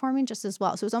it's performing just as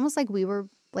well. So it's almost like we were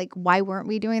like, why weren't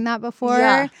we doing that before?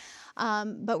 Yeah.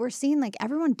 But we're seeing like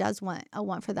everyone does want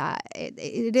for that.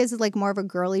 It is like more of a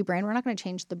girly brand. We're not going to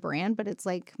change the brand, but it's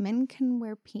like men can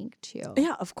wear pink too.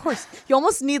 Yeah, of course. You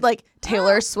almost need like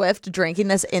Taylor Swift drinking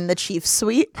this in the Chiefs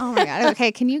suite. Oh my God.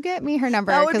 Okay, can you get me her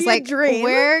number? That would be like, a dream.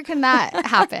 Where can that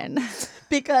happen?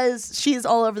 Because she's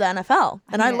all over the NFL,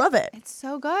 and I love it. It's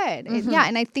so good. Yeah,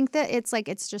 and I think that it's like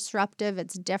it's disruptive.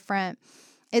 It's different.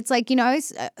 It's like, you know,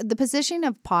 always the position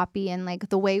of Poppi and like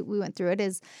the way we went through it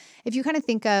is if you kind of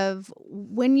think of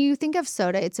when you think of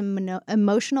soda, it's an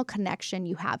emotional connection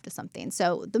you have to something.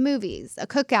 So the movies, a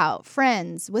cookout,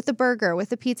 friends, with a burger,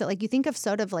 with a pizza, like you think of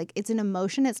soda of like it's an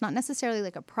emotion. It's not necessarily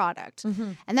like a product.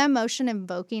 Mm-hmm. And that emotion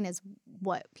invoking is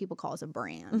what people call as a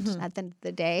brand at the end of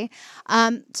the day.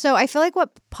 So I feel like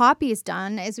what Poppi's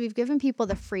done is we've given people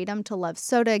the freedom to love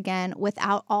soda again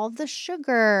without all the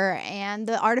sugar and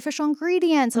the artificial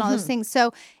ingredients and all those things.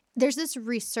 So there's this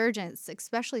resurgence,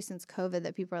 especially since COVID,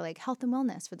 that people are like health and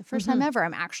wellness for the first time ever.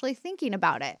 I'm actually thinking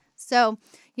about it. So,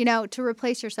 you know, to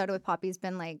replace your soda with Poppi has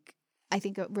been like, I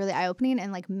think really eye-opening,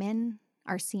 and like men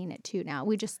are seeing it too now.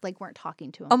 We just like weren't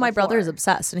talking to him. Oh, my brother is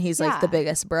obsessed and he's like the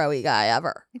biggest bro-y guy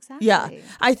ever. Exactly. Yeah.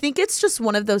 I think it's just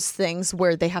one of those things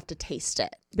where they have to taste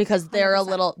it because they're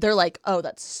 100%. They're like, oh,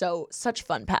 that's such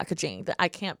fun packaging that I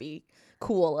can't be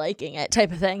cool liking it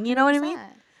type of thing. You know what I mean?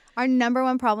 Our number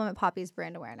one problem at Poppi is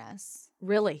brand awareness.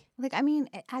 Really? Like, I mean,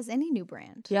 as any new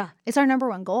brand. Yeah. It's our number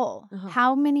one goal.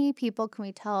 How many people can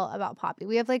we tell about Poppi?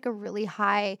 We have like a really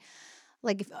high,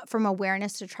 like from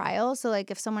awareness to trial. So like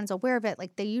if someone's aware of it,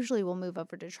 like they usually will move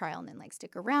over to trial and then like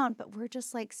stick around. But we're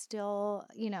just like still,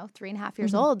 3.5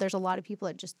 years old. There's a lot of people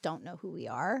that just don't know who we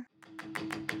are.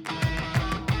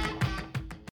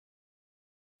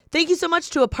 Thank you so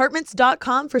much to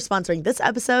Apartments.com for sponsoring this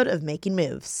episode of Making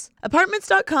Moves.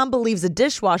 Apartments.com believes a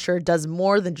dishwasher does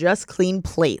more than just clean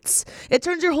plates. It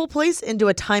turns your whole place into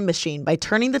a time machine by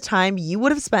turning the time you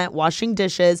would have spent washing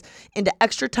dishes into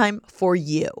extra time for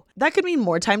you. That could mean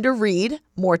more time to read,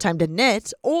 more time to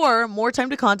knit, or more time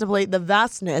to contemplate the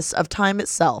vastness of time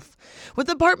itself. With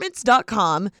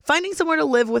Apartments.com, finding somewhere to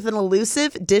live with an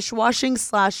elusive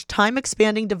dishwashing/time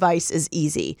expanding device is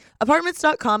easy.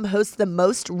 Apartments.com hosts the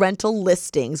most rental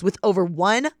listings with over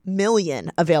 1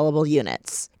 million available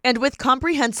units. And with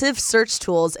comprehensive search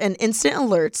tools and instant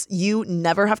alerts, you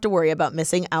never have to worry about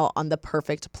missing out on the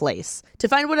perfect place. To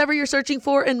find whatever you're searching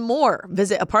for and more,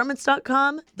 visit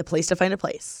Apartments.com, the place to find a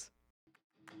place.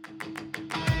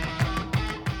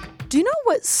 Do you know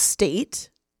what state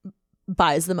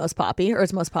buys the most Poppi or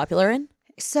is most popular in?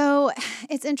 So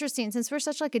it's interesting. Since we're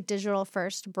such like a digital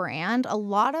first brand, a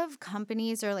lot of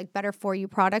companies or like better for you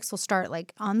products will start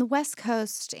like on the West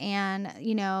Coast and,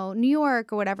 New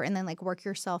York or whatever, and then like work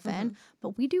yourself in.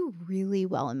 But we do really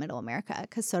well in Middle America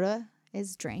because soda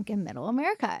is drank in Middle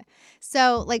America.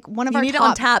 So like one of our need it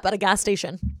on tap at a gas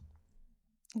station.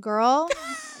 Girl,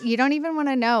 you don't even want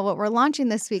to know what we're launching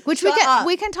this week, which we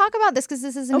can talk about this because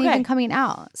this isn't even coming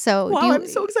out. So I'm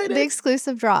so excited. The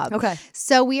exclusive drop. Okay.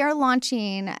 So we are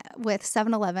launching with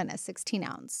 7-Eleven a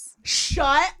 16-ounce.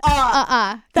 Shut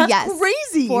up. That's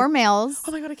crazy. 4 males.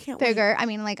 Oh my God, I can't bigger. wait. I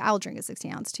mean, like I'll drink a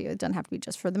 16-ounce too. It doesn't have to be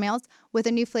just for the males. With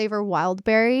a new flavor, wild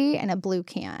berry and a blue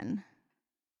can.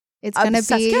 It's going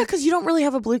to be. Yeah, because you don't really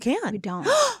have a blue can. We don't.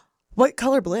 What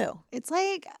color blue? It's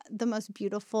like the most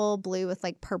beautiful blue with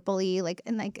like purpley, like,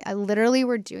 and like I literally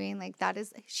were doing like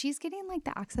she's getting like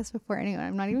the access before anyone.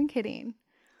 I'm not even kidding.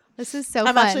 This is so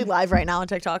fun. I'm actually live right now on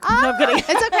TikTok. No, I'm kidding. It's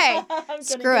okay. I'm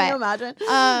Screw kidding. it. Can you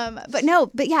imagine?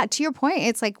 But yeah, to your point,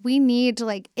 it's like we need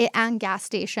like it and gas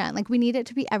station. Like we need it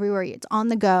to be everywhere. It's on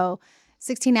the go.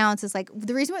 16 ounce is like,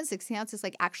 the reason why 16 ounce is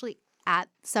like actually at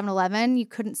 7-Eleven, you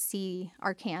couldn't see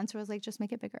our cans. So I was like, just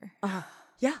make it bigger.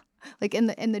 Yeah. Like in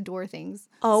the door things.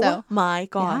 Oh so, my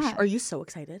gosh. yeah. Are you so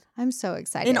excited? I'm so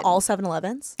excited. In all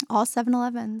 7-Elevens? All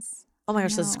 7-Elevens. Oh my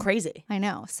gosh, this is crazy. I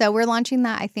know. So we're launching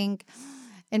that, I think,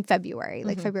 in February,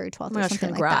 like February 12th or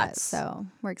something like that. So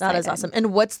we're excited. That is awesome.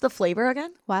 And what's the flavor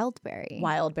again? Wildberry.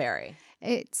 Wildberry.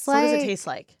 It's so like. What does it taste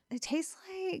like? It tastes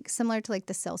like similar to like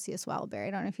the Celsius Wildberry.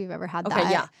 I don't know if you've ever had Okay,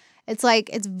 that. yeah. It's like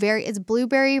it's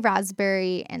blueberry,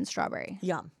 raspberry, and strawberry.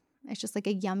 Yum. It's just like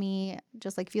a yummy,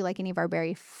 just like if you like any of our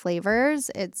berry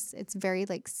flavors, it's very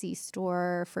like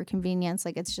C-store for convenience.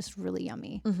 Like it's just really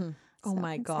yummy. Mm-hmm. Oh So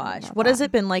my I'm gosh. excited about What has that.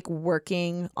 it been like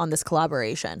working on this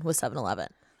collaboration with 7-Eleven?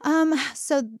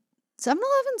 So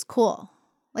 7-Eleven's cool.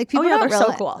 Like people yeah, don't they're so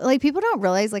realize, cool. Like people don't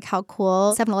realize like how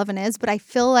cool 7-Eleven is, but I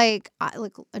feel like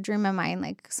like a dream of mine,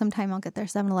 like sometime I'll get there.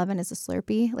 7-Eleven is a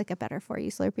Slurpee, like a better for you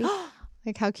Slurpee.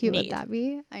 Like how cute would that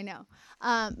be? I know.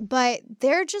 But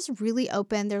they're just really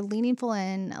open. They're leaning full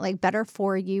in like better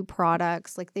for you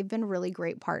products. Like they've been really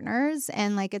great partners,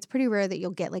 and like it's pretty rare that you'll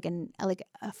get like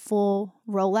a full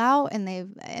rollout,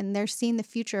 and they're seeing the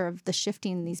future of the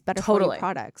shifting these better for you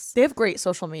products. They have great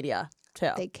social media too.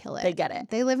 They kill it. They get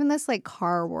it. They live in this like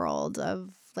car world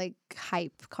of like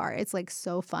hype car. It's like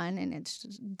so fun, and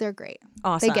they're great.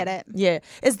 Awesome. They get it. Yeah.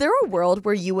 Is there a world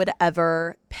where you would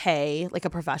ever pay like a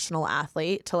professional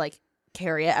athlete to like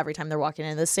carry it every time they're walking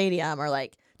into the stadium, or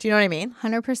like, do you know what I mean?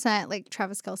 100% like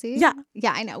Travis Kelce. Yeah.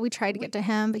 Yeah, I know. We tried to get to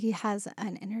him, but he has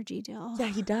an energy deal. Yeah,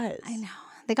 he does. I know.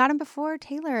 They got him before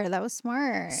Taylor. That was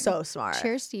smart. So smart.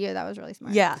 Cheers to you. That was really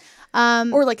smart. Yeah.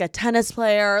 Or like a tennis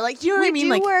player. Like, do you know what I mean? We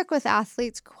Like, do work with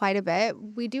athletes quite a bit.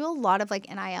 We do a lot of like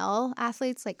NIL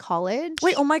athletes, like college.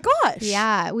 wait, oh my gosh.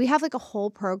 Yeah. We have like a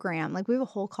whole program. Like we have a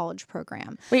whole college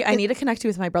program. Wait, I need to connect you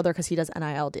with my brother because he does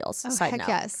NIL deals. Oh, Side heck note.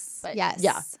 yes. But, yes.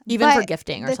 Yeah. Even But for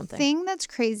gifting or something. The thing that's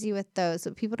crazy with those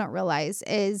that people don't realize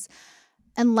is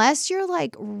unless you're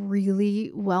like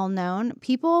really well known,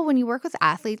 people, when you work with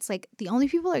athletes, like the only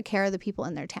people that care are the people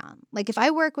in their town. Like if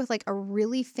I work with like a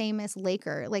really famous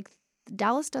Laker, like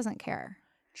Dallas doesn't care.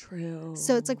 True.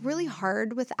 So it's like really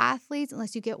hard with athletes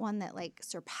unless you get one that like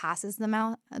surpasses the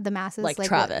masses, Like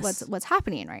Travis. what's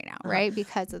happening right now, right?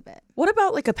 Because of it. What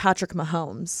about like a Patrick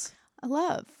Mahomes? I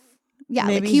love. Yeah,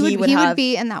 Maybe like he he would would have-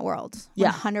 be in that world.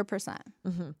 Yeah. 100%.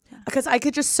 Because I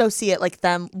could just so see it like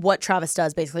them, what Travis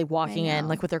does, basically walking in know.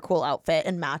 like with their cool outfit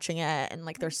and matching it and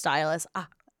like their stylist.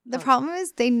 The problem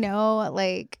is they know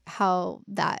like how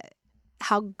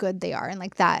good they are and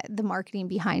like that the marketing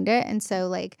behind it. And so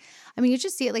like I mean you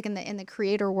just see it like in the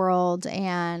creator world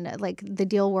and like the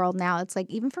deal world now. It's like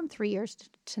even from 3 years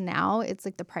to now, it's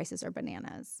like the prices are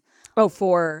bananas. Oh,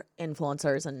 for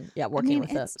influencers and working with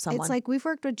someone. It's like we've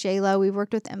worked with J-Lo, we've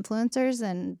worked with influencers,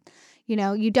 and you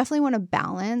know, you definitely want a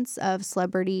balance of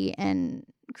celebrity and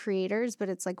creators, but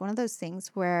it's like one of those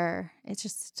things where it's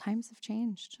just times have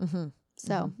changed.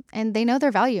 So, and they know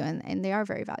their value and they are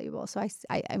very valuable. So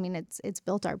I mean, it's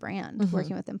built our brand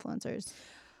working with influencers.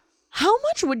 How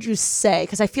much would you say,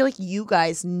 because I feel like you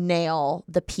guys nail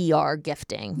the PR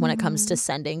gifting when it comes to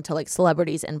sending to like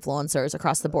celebrities, influencers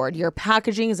across the board. Your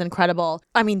packaging is incredible.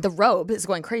 I mean, the robe is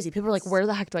going crazy. People are like, where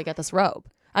the heck do I get this robe?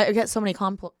 I get so many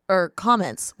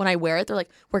comments when I wear it. They're like,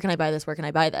 where can I buy this? Where can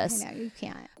I buy this? I know, you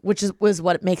can't. Which was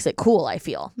what makes it cool, I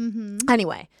feel.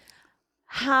 Anyway,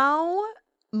 how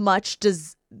much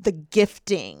does the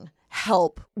gifting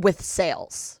help with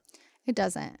sales? It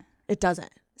doesn't. It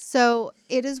doesn't. So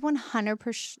it is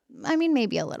 100%, I mean,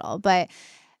 maybe a little, but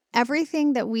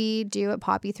everything that we do at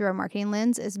Poppi through our marketing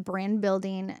lens is brand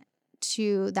building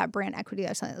to that brand equity,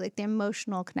 that's like the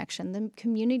emotional connection, the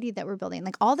community that we're building.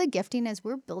 Like all the gifting is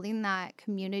we're building that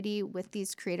community with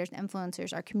these creators and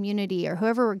influencers, our community or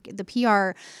whoever, the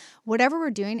PR, whatever we're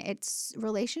doing, it's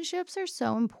relationships are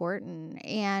so important.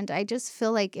 And I just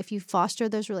feel like if you foster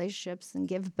those relationships and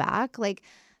give back, like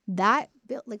that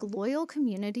like loyal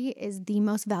community is the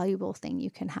most valuable thing you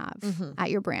can have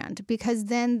at your brand, because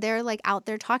then they're like out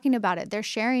there talking about it, they're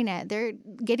sharing it, they're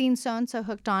getting so and so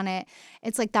hooked on it.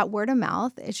 It's like that word of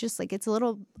mouth. It's just like it's a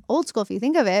little old school if you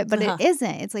think of it, but it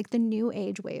isn't. It's like the new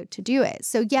age way to do it.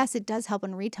 So yes, it does help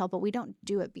in retail, but we don't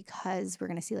do it because we're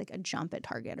going to see like a jump at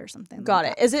Target or something. Got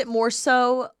it. Is it more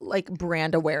so like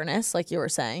brand awareness, like you were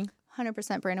saying?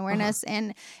 100% brand awareness.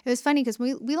 And it was funny because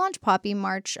we launched Poppi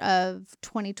March of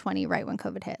 2020, right when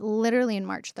COVID hit. Literally in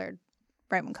March 3rd,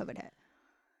 right when COVID hit.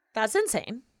 That's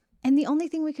insane. And the only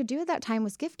thing we could do at that time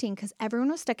was gifting because everyone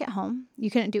was stuck at home.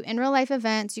 You couldn't do in real life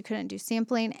events. You couldn't do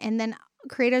sampling. And then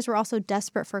creators were also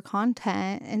desperate for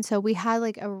content. And so we had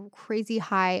like a crazy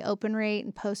high open rate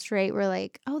and post rate. We're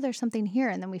like, oh, there's something here.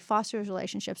 And then we fostered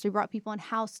relationships. We brought people in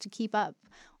house to keep up.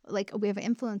 Like we have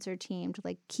an influencer team to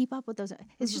like keep up with those.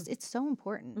 It's just, it's so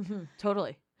important.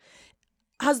 Totally.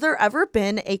 Has there ever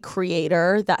been a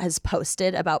creator that has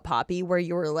posted about Poppi where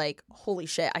you were like, holy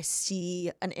shit, I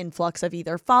see an influx of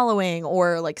either following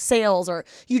or like sales, or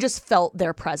you just felt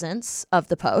their presence of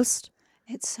the post?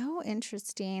 It's so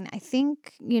interesting. I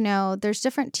think, there's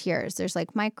different tiers. There's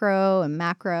like micro and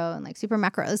macro and like super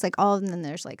macro. It's like all of them. And then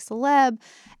there's like celeb,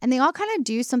 and they all kind of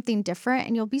do something different,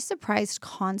 and you'll be surprised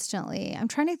constantly. I'm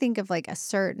trying to think of like a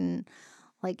certain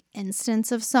like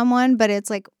instance of someone, but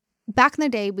it's like, back in the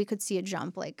day, we could see a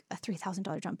jump, like a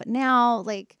 $3,000 jump. But now,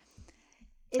 like,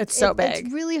 it's so big.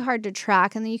 It's really hard to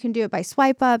track. And then you can do it by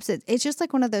swipe ups. It's just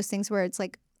like one of those things where it's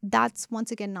like, that's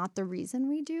once again not the reason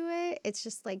we do it. It's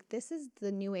just like, this is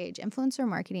the new age. Influencer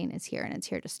marketing is here and it's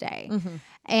here to stay.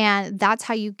 And that's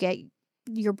how you get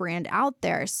your brand out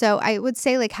there. So I would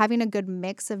say like having a good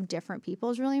mix of different people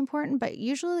is really important. But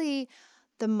usually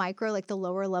the micro, like the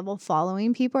lower level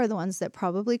following people are the ones that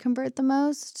probably convert the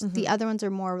most. The other ones are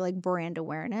more like brand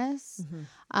awareness.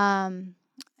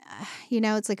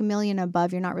 It's like 1 million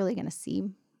above. You're not really going to see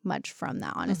much from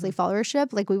that, honestly.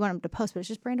 Followership, like we want them to post, but it's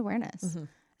just brand awareness.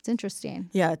 It's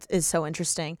interesting. Yeah, it is so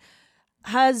interesting.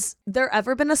 Has there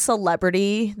ever been a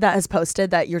celebrity that has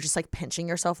posted that you're just like pinching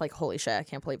yourself like, holy shit, I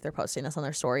can't believe they're posting this on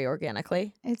their story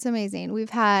organically? It's amazing. We've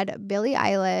had Billie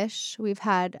Eilish. We've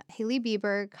had Hailey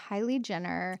Bieber, Kylie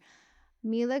Jenner,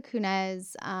 Mila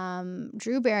Kunis,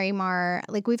 Drew Barrymore.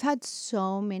 Like we've had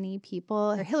so many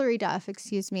people, or Hillary Duff,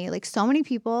 excuse me. Like so many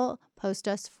people post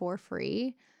us for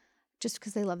free just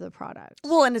because they love the product.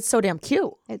 Well, and it's so damn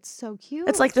cute. It's so cute.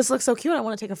 It's like, this looks so cute. I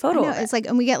want to take a photo of it. It's like,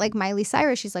 and we get like Miley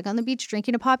Cyrus. She's like on the beach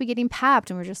drinking a Poppi, getting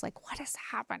papped. And we're just like, what is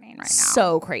happening right now?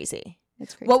 So crazy.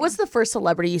 It's crazy. What was the first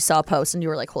celebrity you saw post and you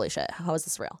were like, holy shit, how is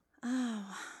this real?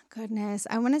 Oh, goodness.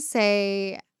 I want to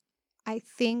say, I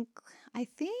think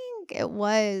it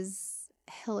was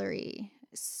Hillary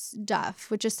Duff,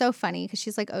 which is so funny because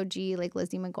she's like OG, like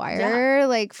Lizzie McGuire,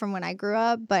 like from when I grew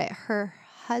up. But her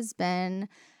husband,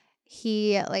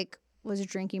 he like was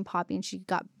drinking Poppi, and she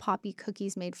got Poppi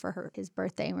cookies made for his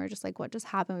birthday. And we were just like, what just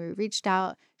happened? We reached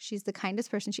out. She's the kindest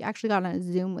person. She actually got on a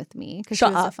Zoom with me because she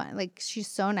was so fun. Like, she's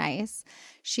so nice.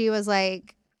 She was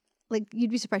like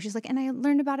you'd be surprised. She's like, and I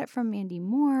learned about it from Mandy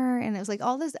Moore. And it was like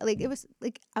all this, like, it was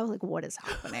like, I was like, what is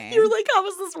happening? You're like, how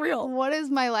is this real? What is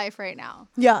my life right now?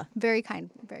 Yeah. Very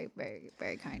kind. Very, very,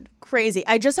 very kind. Crazy.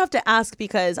 I just have to ask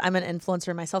because I'm an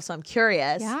influencer myself, so I'm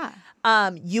curious. Yeah.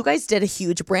 You guys did a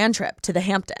huge brand trip to the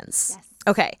Hamptons. Yes.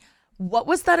 Okay. What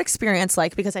was that experience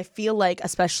like? Because I feel like,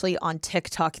 especially on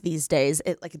TikTok these days,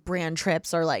 like brand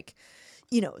trips are like,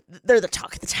 they're the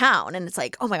talk of the town. And it's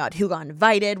like, oh my God, who got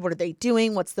invited? What are they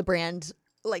doing? What's the brand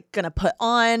like going to put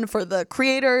on for the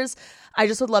creators? I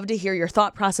just would love to hear your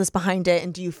thought process behind it.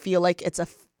 And do you feel like it's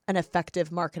an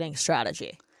effective marketing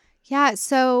strategy? Yeah.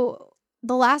 So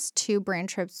the last 2 brand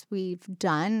trips we've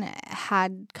done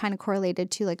had kind of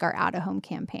correlated to like our out-of-home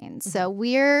campaigns. So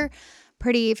we're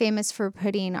pretty famous for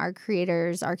putting our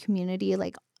creators, our community,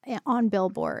 like on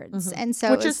billboards. And so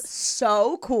which is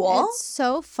so cool. It's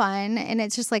so fun, and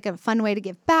it's just like a fun way to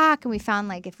give back. And we found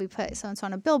like if we put so and so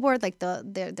on a billboard, like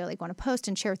they're like want to post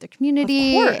and share with their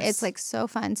community. Of course. It's like so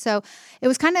fun. So it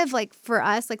was kind of like for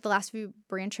us, like the last few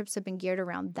brand trips have been geared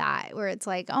around that, where it's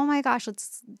like, oh my gosh,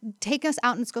 let's take us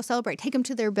out and let's go celebrate. Take them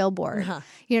to their billboard,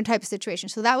 type of situation.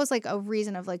 So that was like a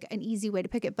reason of like an easy way to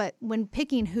pick it. But when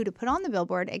picking who to put on the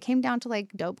billboard, it came down to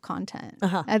like dope content.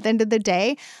 At the end of the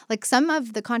day, like some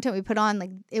of the content we put on,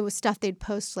 like it was stuff they'd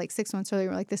post like 6 months earlier.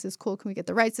 We're like, this is cool. Can we get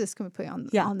the rights to this? Can we put it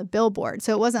on the billboard?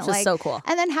 So it wasn't just like so cool.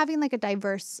 And then having like a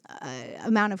diverse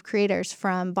amount of creators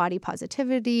from body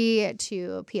positivity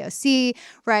to POC,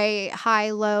 right?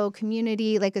 High, low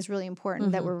community, like is really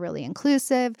important that we're really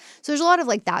inclusive. So there's a lot of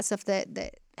like that stuff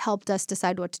that helped us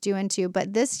decide what to do into.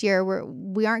 But this year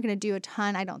we aren't going to do a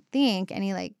ton, I don't think,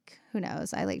 any like, who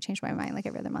knows? I like change my mind like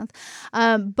every other month.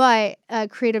 But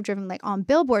creative driven like on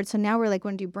billboard. So now we're like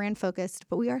going to do brand focused,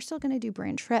 but we are still going to do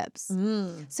brand trips.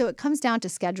 So it comes down to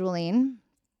scheduling.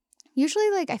 Usually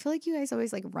like, I feel like you guys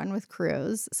always like run with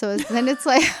crews. So then it's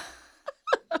like,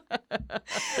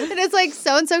 and it's like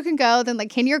so-and-so can go, then like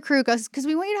can your crew go? Because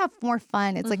we want you to have more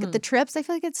fun. It's like at the trips, I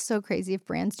feel like it's so crazy if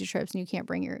brands do trips and you can't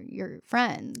bring your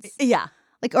friends. Yeah.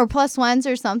 like, or plus ones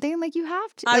or something. Like, you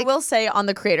have to. Like, I will say on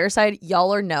the creator side,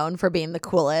 y'all are known for being the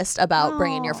coolest about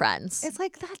bringing your friends. It's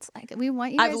like, that's like, we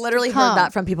want you guys I've literally to come. heard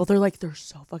that from people. They're like, they're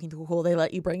so fucking cool. They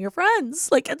let you bring your friends.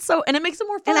 Like, it's so, and it makes it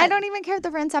more fun. And I don't even care if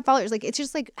the friends have followers. Like, it's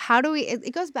just like, how do we,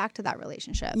 it goes back to that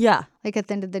relationship. Yeah. Like, at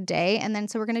the end of the day. And then,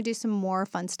 so we're going to do some more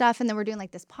fun stuff. And then we're doing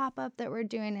like this pop-up that we're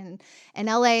doing in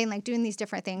LA and like doing these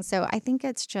different things. So I think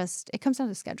it's just, it comes down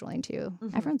to scheduling too.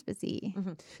 Everyone's busy.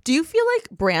 Do you feel like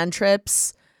brand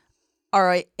trips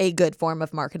are a good form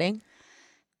of marketing?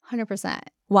 100%.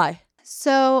 Why?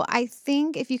 So I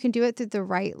think if you can do it through the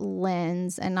right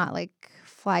lens and not like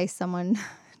fly someone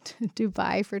to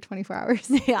Dubai for 24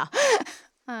 hours. Yeah.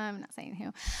 I'm not saying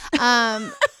who.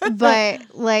 But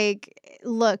like,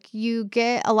 look, you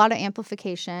get a lot of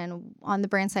amplification on the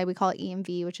brand side. We call it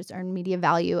EMV, which is earned media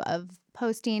value of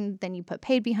posting. Then you put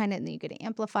paid behind it and then you get to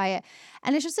amplify it.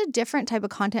 And it's just a different type of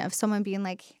content of someone being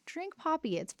like, drink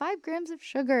Poppi. It's 5 grams of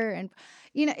sugar. And,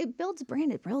 you know, it builds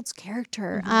brand, it builds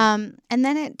character. And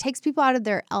then it takes people out of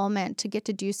their element to get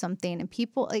to do something. And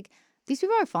people like, these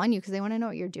people are following you because they want to know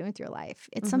what you're doing with your life.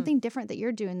 It's something different that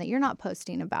you're doing that you're not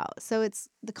posting about. So it's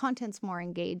the content's more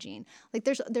engaging. Like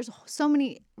there's so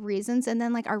many reasons. And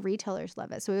then like our retailers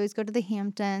love it. So we always go to the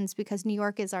Hamptons because New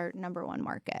York is our #1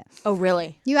 market. Oh,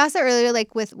 really? You asked that earlier,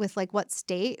 like with like what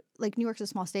state? Like New York's a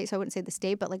small state, so I wouldn't say the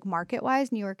state, but like market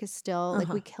wise, New York is still like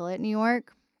we kill it in New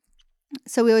York.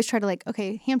 So we always try to like,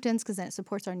 okay, Hamptons, because then it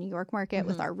supports our New York market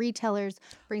with our retailers,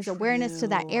 brings awareness to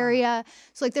that area.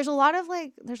 So like there's a lot of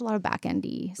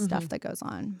back-endy stuff that goes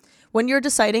on. When you're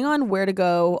deciding on where to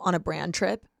go on a brand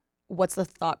trip, what's the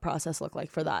thought process look like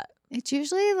for that? It's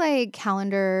usually like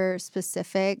calendar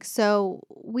specific. So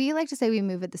we like to say we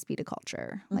move at the speed of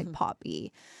culture, like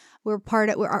Poppi. We're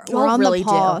on really the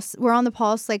pulse. We're on the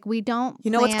pulse. Like we don't.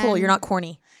 You know what's cool? You're not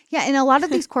corny. Yeah, and a lot of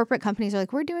these corporate companies are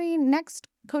like, we're doing next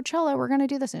Coachella, we're going to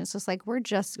do this. And it's just like, we're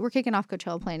kicking off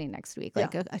Coachella planning next week,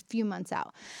 like a few months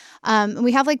out. And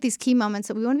we have like these key moments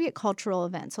that we want to be at cultural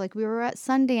events. So like we were at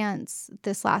Sundance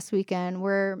this last weekend.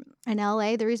 We're in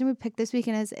LA. The reason we picked this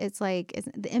weekend is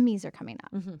the Emmys are coming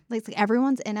up. Like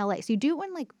everyone's in LA. So you do it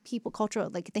when like people cultural,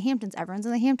 like the Hamptons, everyone's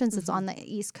in the Hamptons. It's on the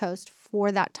East Coast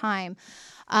for that time.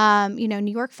 You know,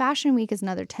 New York Fashion Week is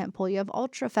another tentpole. You have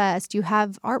Ultra Fest. You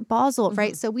have Art Basel,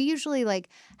 right? So we usually like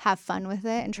have fun with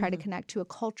it and try to connect to a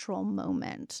cultural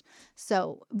moment.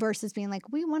 So versus being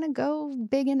like, we want to go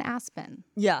big in Aspen.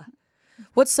 Yeah.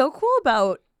 What's so cool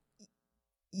about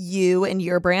you and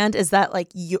your brand is that like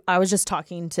I was just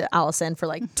talking to Allison for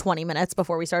like 20 minutes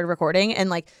before we started recording, and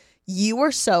like you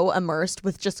were so immersed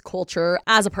with just culture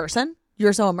as a person.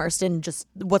 You're so immersed in just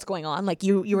what's going on. Like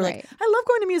you were like, I love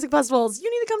going to music festivals. You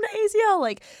need to come to ACL.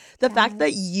 Like the fact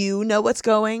that you know what's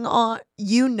going on,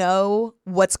 you know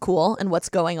what's cool and what's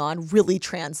going on really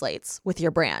translates with your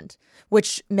brand,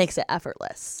 which makes it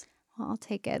effortless. I'll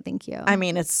take it. Thank you. I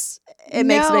mean, it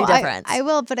makes a big difference. I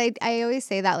will, but I always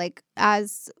say that like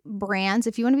as brands,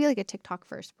 if you want to be like a TikTok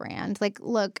first brand, like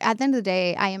look, at the end of the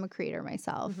day, I am a creator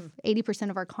myself. 80%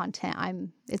 of our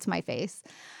content, it's my face.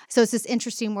 So it's this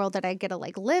interesting world that I get to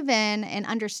like live in and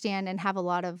understand and have a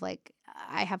lot of like,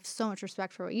 I have so much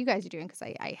respect for what you guys are doing because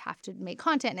I have to make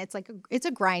content. And it's like, it's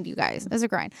a grind, you guys. It's a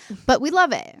grind. But we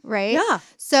love it, right? Yeah.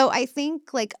 So I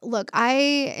think like, look,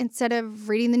 instead of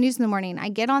reading the news in the morning, I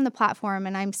get on the platform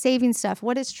and I'm saving stuff.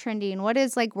 What is trending? What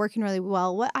is like working really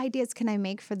well? What ideas can I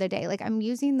make for the day? Like I'm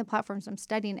using the platforms I'm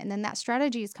studying. And then that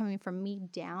strategy is coming from me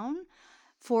down.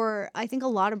 For, I think a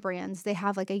lot of brands, they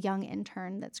have like a young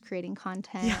intern that's creating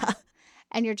content. Yeah.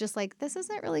 And you're just like, this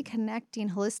isn't really connecting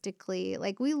holistically.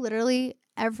 Like we literally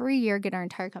every year get our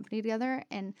entire company together.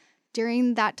 And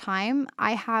during that time,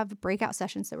 I have breakout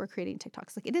sessions that we're creating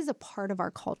TikToks. Like it is a part of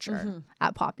our culture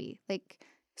at Poppi. Like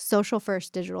social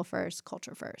first, digital first,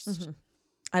 culture first.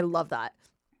 I love that.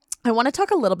 I want to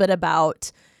talk a little bit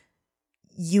about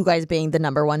you guys being the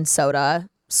 #1 soda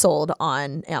sold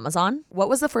on Amazon. What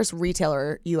was the first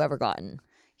retailer you ever gotten?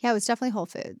 Yeah, it was definitely Whole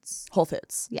Foods. Whole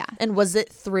Foods. Yeah. And was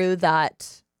it through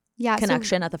that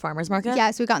connection at the farmer's market? Yeah,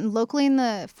 so we gotten locally in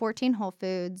the 14 Whole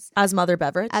Foods. As Mother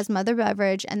Beverage? As Mother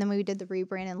Beverage. And then when we did the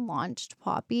rebrand and launched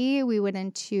Poppi, we went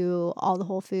into all the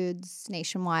Whole Foods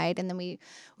nationwide. And then we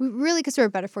really, because we're a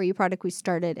Better For You product, we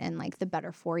started in like the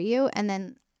Better For You. And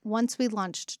then once we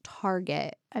launched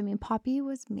Target, I mean, Poppi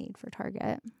was made for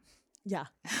Target. Yeah.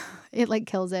 It like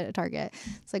kills it at Target.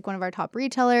 It's like one of our top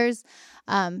retailers.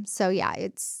 So yeah,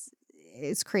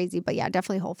 it's crazy. But yeah,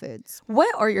 definitely Whole Foods.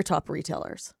 What are your top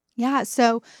retailers? Yeah,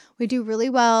 so we do really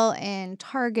well in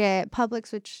Target,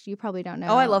 Publix, which you probably don't know.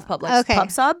 Oh, I love Publix. Okay. Pub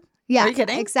Sub? Yeah. Are you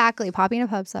kidding? Exactly. Poppi and a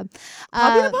pub sub.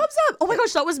 Poppi and a pub sub. Oh my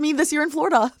gosh, that was me this year in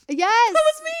Florida. Yes. That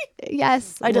was me.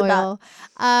 Yes. I did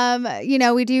that. You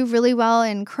know, we do really well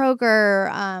in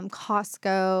Kroger,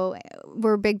 Costco.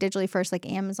 We're big digitally first, like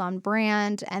Amazon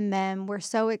brand. And then we're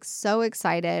so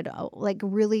excited, like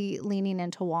really leaning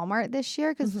into Walmart this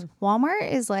year because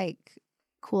Walmart is like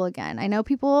cool again. I know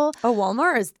people. Oh,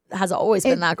 Walmart has always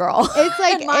been that girl. It's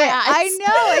like in my eyes. I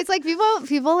know. It's like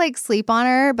people like sleep on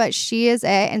her, but she is it.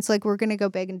 And so like we're gonna go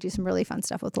big and do some really fun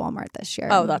stuff with Walmart this year.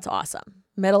 Oh, that's awesome.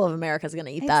 Middle of America is gonna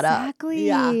eat that up. Exactly.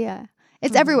 Yeah.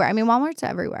 It's everywhere. I mean, Walmart's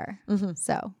everywhere.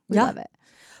 So we love it.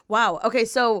 Wow. Okay,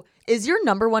 so is your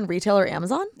number one retailer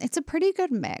Amazon? It's a pretty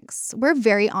good mix. We're a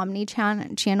very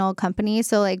omni-channel company.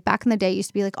 So like back in the day, it used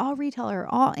to be like all retailer,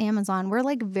 all Amazon. We're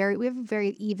like we have a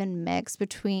very even mix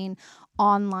between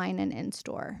online and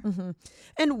in-store.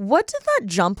 And what did that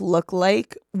jump look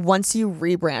like once you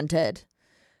rebranded?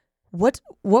 What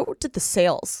did the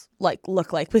sales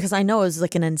look like? Because I know it was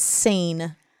like an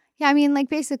insane Yeah, I mean, like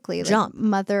basically jump.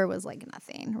 Mother was like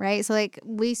nothing, right? So like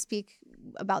we speak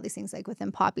about these things like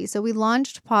within Poppi. So we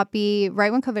launched Poppi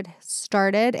right when COVID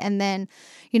started, and then,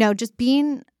 you know, just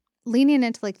leaning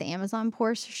into like the Amazon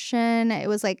portion. It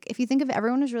was like, if you think of it,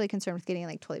 everyone was really concerned with getting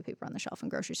like toilet paper on the shelf in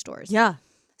grocery stores. Yeah.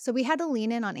 So we had to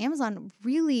lean in on Amazon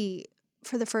really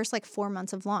for the first like 4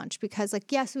 months of launch because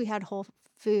like, yes, we had Whole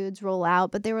Foods roll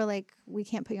out, but they were like, we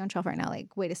can't put you on shelf right now.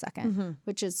 Like, wait a second,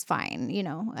 which is fine. You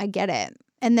know, I get it.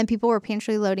 And then people were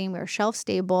pantry loading. We were shelf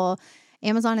stable.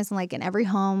 Amazon is like in every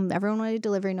home. Everyone wanted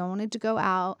delivery. No one wanted to go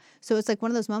out. So it's like one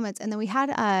of those moments. And then we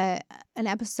had an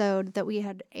episode that we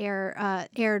had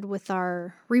aired with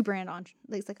our rebrand on,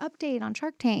 like update on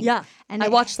Shark Tank. Yeah, and I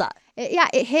watched that.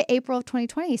 It hit April of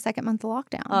 2020, second month of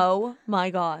lockdown. Oh my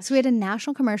gosh. So we had a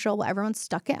national commercial while everyone's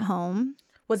stuck at home.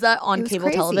 Was that on cable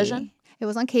television? It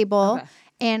was on cable. Okay.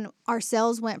 And our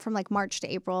sales went from like March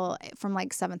to April from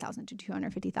like 7,000 to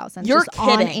 250,000. You're just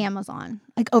kidding. on Amazon,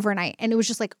 like overnight. And it was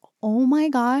just like, oh my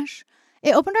gosh.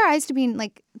 It opened our eyes to being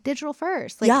like digital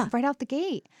first, like right out the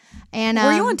gate. And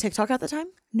were you on TikTok at the time?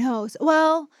 No.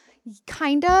 Well,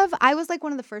 kind of. I was like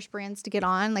one of the first brands to get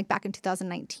on like back in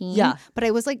 2019. Yeah. But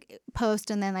I was like post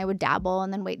and then I would dabble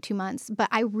and then wait 2 months. But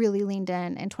I really leaned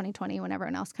in 2020 when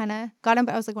everyone else kind of got in.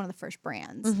 But I was like one of the first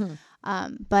brands.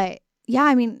 But yeah,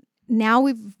 I mean, now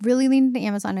we've really leaned into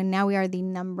Amazon, and now we are the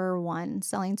number one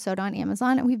selling soda on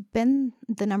Amazon. And we've been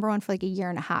the number one for like a year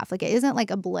and a half. Like it isn't like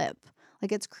a blip.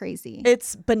 Like it's crazy.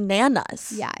 It's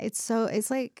bananas. Yeah. It's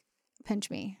like pinch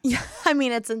me. Yeah. I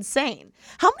mean, it's insane.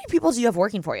 How many people do you have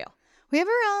working for you? We have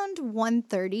around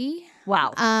 130.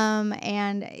 Wow.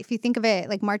 And if you think of it,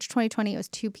 like March 2020, it was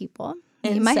 2 people. Me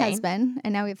and my husband.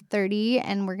 And now we have 30,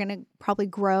 and we're going to probably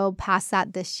grow past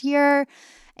that this year.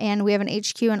 And we have an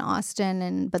HQ in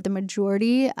Austin, but the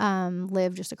majority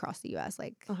live just across the U.S.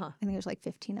 Like I think there's like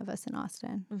 15 of us in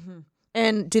Austin.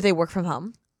 And do they work from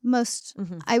home? Most,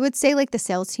 I would say like the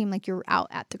sales team, like you're out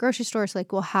at the grocery store. So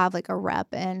like we'll have like a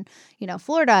rep in, you know,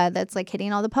 Florida that's like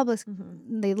hitting all the publics.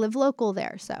 They live local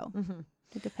there. So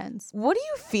it depends. What do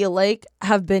you feel like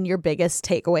have been your biggest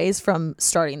takeaways from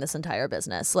starting this entire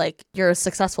business? Like you're a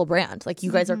successful brand. Like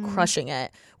you guys are crushing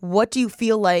it. What do you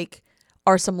feel like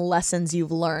are some lessons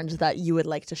you've learned that you would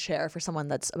like to share for someone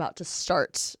that's about to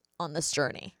start on this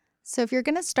journey? So if you're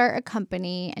going to start a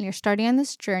company and you're starting on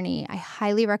this journey, I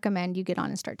highly recommend you get on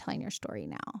and start telling your story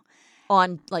now.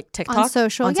 On like TikTok? On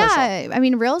social. I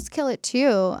mean, Reels kill it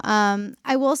too.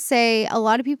 I will say a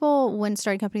lot of people, when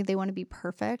starting a company, they want to be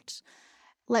perfect.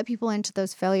 Let people into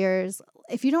those failures.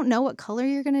 If you don't know what color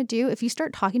you're going to do, if you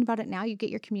start talking about it now, you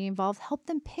get your community involved, help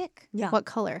them pick what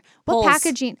color, what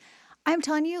packaging. I'm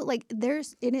telling you, like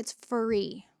and it's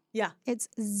free. Yeah. It's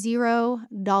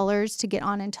 $0 to get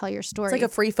on and tell your story. It's like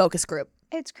a free focus group.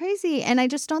 It's crazy. And I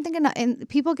just don't think enough. And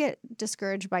people get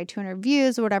discouraged by 200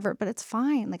 views or whatever, but it's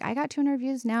fine. Like I got 200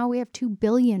 views. Now we have 2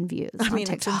 billion views on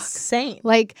TikTok. It's insane.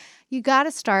 Like you got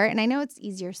to start. And I know it's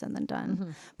easier said than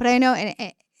done. But I know,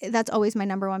 and that's always my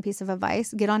number one piece of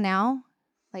advice. Get on now,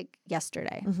 like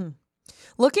yesterday.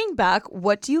 Looking back,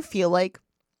 what do you feel like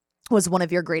was one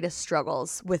of your greatest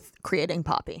struggles with creating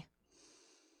Poppi?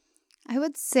 I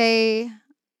would say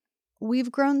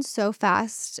we've grown so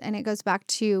fast, and it goes back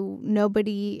to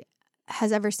nobody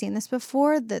has ever seen this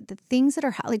before. The things that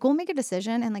are like, we'll make a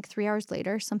decision and like 3 hours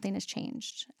later, something has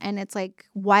changed. And it's like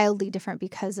wildly different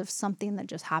because of something that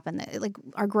just happened. Like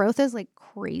our growth is like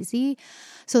crazy.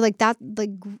 So like that,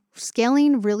 like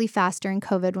scaling really fast during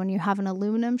COVID when you have an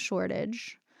aluminum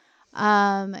shortage,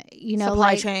 you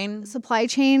know, supply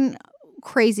chain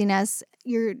craziness,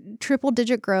 your triple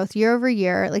digit growth year over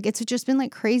year. Like it's just been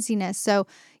like craziness. So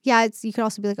you could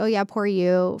also be like, oh yeah, poor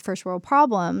you, first world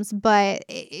problems, but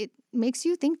it makes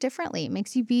you think differently. It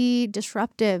makes you be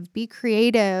disruptive, be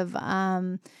creative.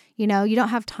 You don't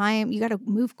have time. You got to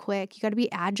move quick. You got to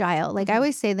be agile. Like I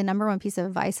always say, the number one piece of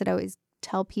advice that I always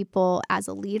tell people as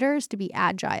a leader is to be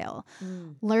agile.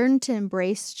 Learn to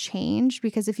embrace change,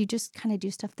 because if you just kind of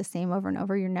do stuff the same over and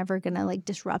over, you're never going to like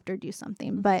disrupt or do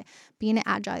something. But being an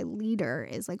agile leader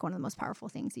is like one of the most powerful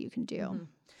things that you can do.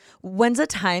 When's a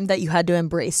time that you had to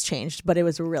embrace change, but it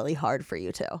was really hard for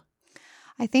you too?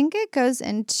 I think it goes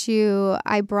into,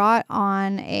 I brought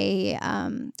on a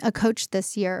coach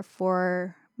this year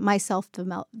for my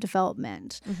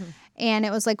self-development. And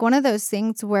it was like one of those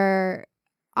things where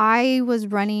I was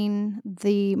running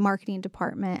the marketing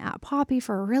department at Poppi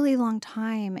for a really long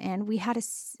time. And we had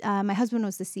my husband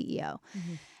was the CEO.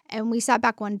 And we sat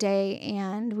back one day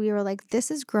and we were like,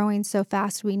 this is growing so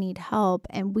fast. We need help.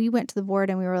 And we went to the board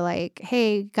and we were like,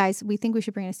 hey, guys, we think we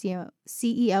should bring a CEO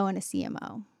and a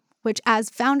CMO. Which as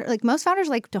founder, like most founders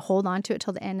like to hold on to it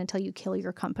till the end until you kill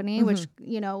your company, which,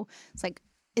 it's like,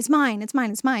 it's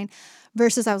mine.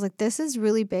 Versus I was like, this is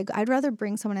really big. I'd rather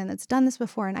bring someone in that's done this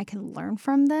before and I can learn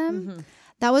from them.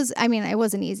 That was, it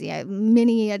wasn't easy.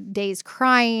 Many days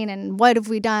crying and what have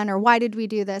we done or why did we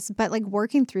do this? But like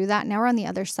working through that, now we're on the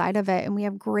other side of it and we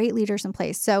have great leaders in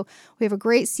place. So we have a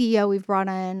great CEO we've brought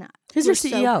in. Who's your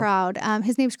CEO? So proud.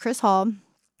 His name's Chris Hall.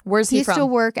 Where's he from? He used to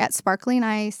work at Sparkling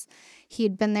Ice. He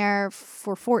had been there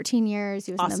for 14 years.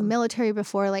 He was in the military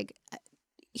before. Like,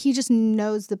 he just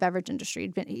knows the beverage industry.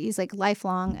 He's like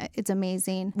lifelong. It's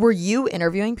amazing. Were you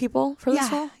interviewing people for this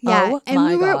role? Yeah, Oh,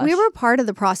 and we were part of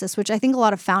the process, which I think a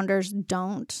lot of founders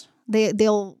don't.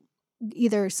 They'll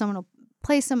either someone will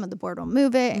place them or the board will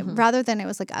move it, rather than it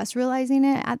was like us realizing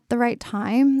it at the right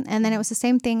time. And then it was the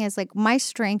same thing as like my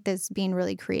strength is being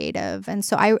really creative. And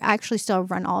so I actually still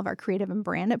run all of our creative and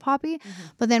brand at Poppi.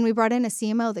 But then we brought in a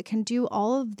CMO that can do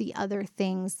all of the other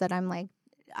things that I'm like,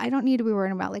 I don't need to be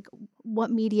worrying about like what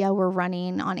media we're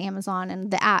running on Amazon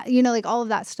and the ad, like all of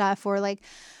that stuff, or like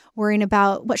worrying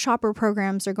about what shopper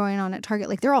programs are going on at Target.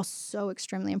 Like they're all so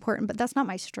extremely important, but that's not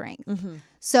my strength.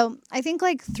 So I think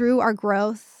like through our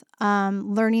growth,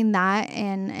 learning that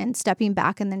and stepping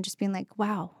back and then just being like,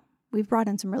 wow, we've brought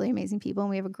in some really amazing people and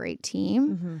we have a great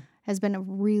team has been a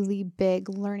really big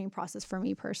learning process for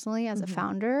me personally as a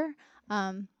founder,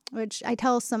 which I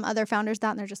tell some other founders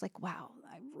that and they're just like, wow,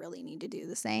 I really need to do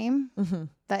the same.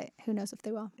 But who knows if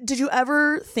they will. Did you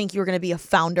ever think you were going to be a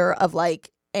founder of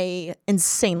like a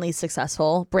insanely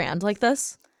successful brand like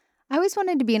this? I always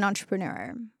wanted to be an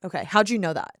entrepreneur. Okay. How'd you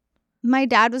know that? My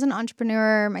dad was an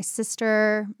entrepreneur.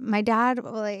 My dad,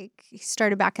 like, he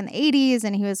started back in the 80s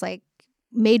and he was like,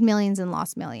 made millions and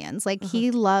lost millions. Like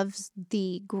he loves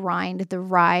the grind, the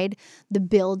ride, the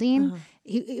building.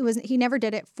 He never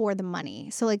did it for the money.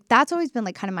 So like that's always been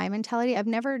like kind of my mentality. I've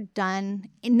never done,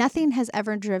 nothing has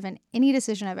ever driven any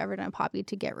decision I've ever done at Poppi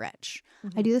to get rich.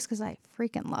 I do this because I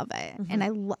freaking love it. And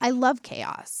I love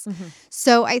chaos.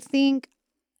 So I think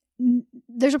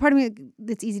there's a part of me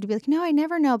that's easy to be like, no, I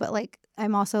never know. But like,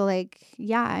 I'm also like,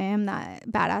 yeah, I am that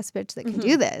badass bitch that can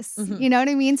do this. You know what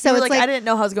I mean? So it's like, I didn't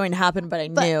know how it was going to happen, but I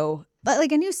knew. But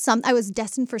like I knew I was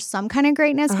destined for some kind of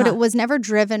greatness, but it was never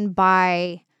driven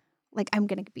by like, I'm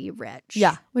going to be rich.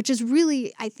 Yeah. Which is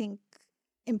really, I think,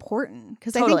 important.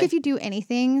 Because I think if you do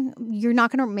anything, you're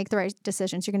not going to make the right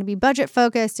decisions. You're going to be budget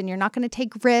focused and you're not going to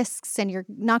take risks and you're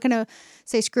not going to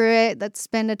say, screw it, let's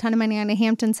spend a ton of money on a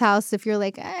Hamptons house if you're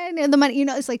like, the money,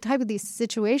 it's like type of these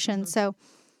situations. So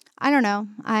I don't know.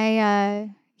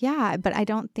 But I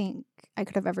don't think I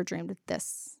could have ever dreamed of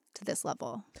this to this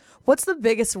level. What's the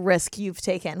biggest risk you've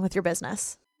taken with your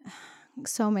business?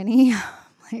 So many.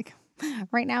 Like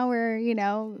right now we're,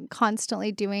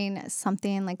 constantly doing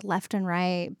something like left and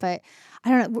right, but I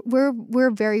don't know. We're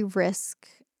a very risk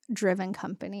driven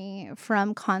company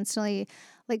from constantly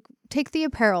like take the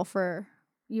apparel for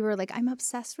you were like, I'm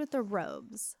obsessed with the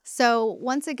robes. So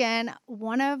once again,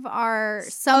 one of our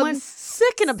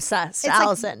sick and obsessed,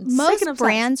 Allison. Like most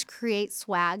brands create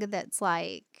swag that's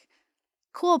like,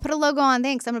 cool, put a logo on,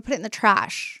 thanks. I'm gonna put it in the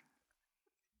trash.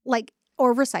 Like,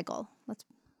 or recycle.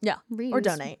 Reuse. Or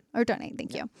donate.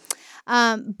 Thank you.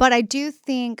 But I do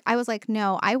think I was like,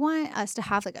 no, I want us to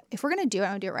have like, if we're going to do it,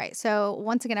 I'm going to do it right. So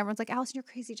once again, everyone's like, Allison, you're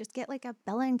crazy. Just get like a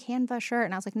Bella and Canva shirt.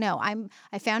 And I was like, no,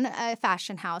 I found a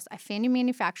fashion house. I found a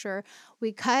manufacturer.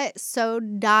 We cut,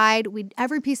 sewed, dyed.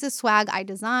 Every piece of swag I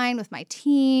designed with my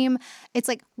team. It's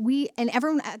like and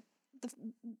everyone at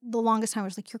the longest time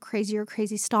was like, you're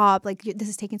crazy, stop. Like, this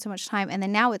is taking so much time. And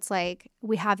then now it's like,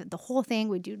 we have the whole thing.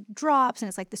 We do drops and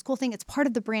it's like this cool thing. It's part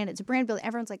of the brand. It's a brand building.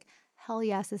 Everyone's like, hell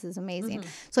yes, this is amazing.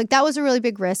 So like that was a really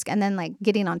big risk. And then like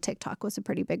getting on TikTok was a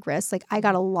pretty big risk. Like I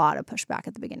got a lot of pushback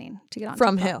at the beginning to get on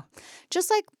From TikTok. who? Just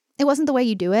like it wasn't the way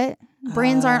you do it.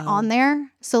 Brands aren't on there.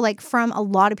 So like from a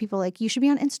lot of people, like you should be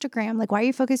on Instagram. Like why are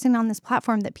you focusing on this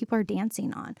platform that people are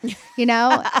dancing on? You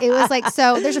know, it was like,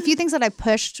 so there's a few things that I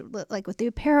pushed like with the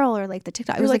apparel or like the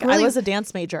TikTok. It was like really, I was a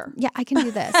dance major. Yeah, I can do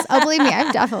this. Oh, believe me,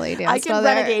 I've definitely danced. I can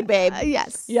renegade, babe.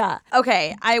 Yes. Yeah.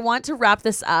 Okay. I want to wrap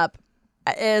this up.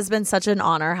 It has been such an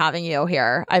honor having you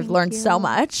here. I've learned so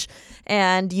much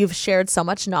and you've shared so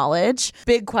much knowledge.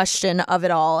 Big question of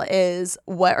it all is,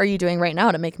 what are you doing right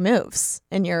now to make moves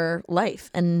in your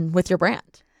life and with your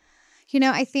brand? You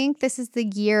know, I think this is the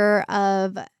year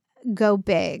of go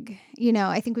big. You know,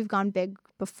 I think we've gone big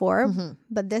before,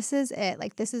 but this is it.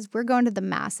 Like we're going to the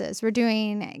masses. We're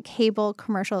doing cable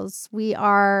commercials. We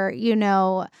are, you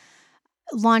know,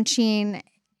 launching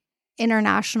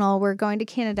international. We're going to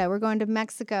Canada. We're going to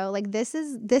Mexico. Like this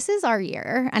is our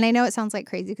year. And I know it sounds like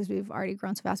crazy because we've already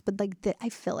grown so fast, but like I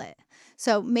feel it.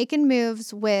 So making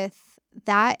moves with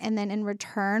that, and then in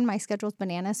return, my schedule's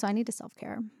bananas. So I need to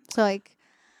self-care. So like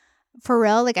for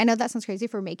real, like I know that sounds crazy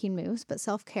for making moves, but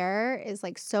self-care is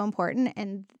like so important.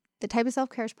 And the type of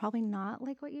self-care is probably not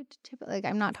like what you typically, like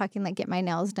I'm not talking like get my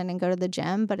nails done and go to the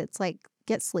gym, but it's like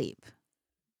get sleep.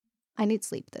 I need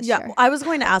sleep this year. Yeah, I was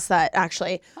going to ask that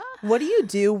actually. What do you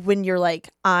do when you're like,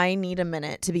 I need a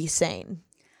minute to be sane?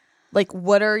 Like,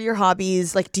 what are your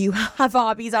hobbies? Like, do you have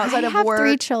hobbies outside of work? I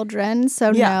have 3 children, so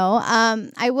no.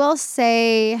 I will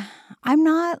say I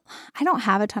don't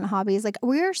have a ton of hobbies. Like,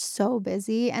 we're so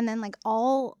busy. And then, like,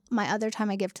 all my other time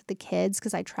I give to the kids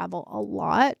because I travel a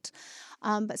lot.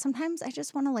 But sometimes I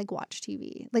just want to, like, watch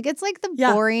TV. Like, it's, like, the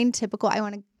boring, typical, I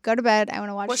want to go to bed. I want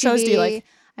to watch TV. What shows do you like?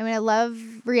 I mean, I love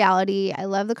reality. I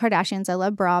love the Kardashians. I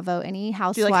love Bravo. Any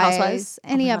Housewives. Do you like Housewives?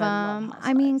 Any of them.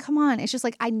 I mean, come on. It's just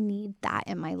like I need that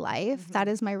in my life. That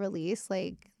is my release.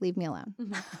 Like, leave me alone.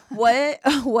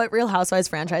 What Real Housewives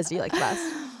franchise do you like the best?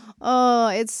 Oh,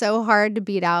 it's so hard to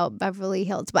beat out Beverly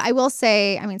Hills. But I will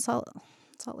say, I mean, Salt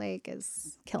Lake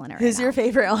is killing it right Who's now. your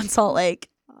favorite on Salt Lake?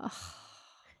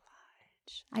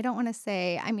 I don't want to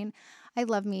say. I mean, I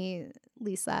love me,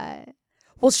 Lisa.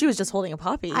 Well, she was just holding a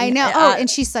Poppi. I know. And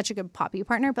she's such a good Poppi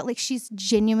partner, but like she's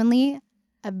genuinely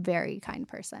a very kind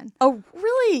person. Oh,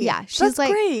 really? Yeah. She's That's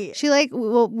like, great. She like,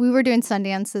 well, we were doing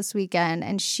Sundance this weekend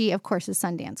and she, of course, is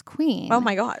Sundance queen. Oh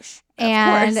my gosh.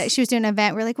 And she was doing an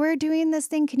event. We're like, we're doing this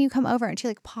thing. Can you come over? And she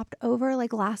like popped over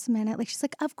like last minute. Like she's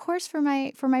like, of course, for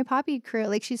my Poppi crew.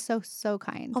 Like she's so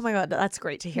kind. Oh my God, that's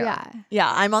great to hear. Yeah.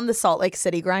 Yeah, I'm on the Salt Lake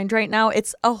City grind right now.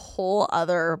 It's a whole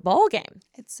other ball game.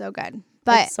 It's so good.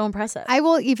 But it's so impressive. I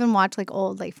will even watch like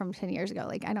old, like from 10 years ago.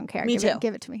 Like I don't care. Me too.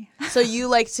 Give it to me. So you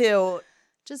like to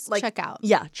just like check out.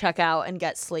 Yeah, check out and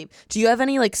get sleep. Do you have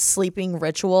any like sleeping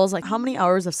rituals? Like how many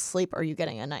hours of sleep are you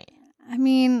getting a night? I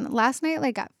mean, last night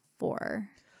like got 4.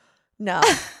 No.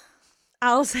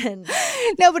 Allison.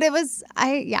 No, but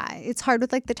it's hard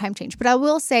with like the time change. But I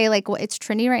will say like what it's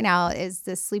trending right now is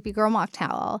this Sleepy Girl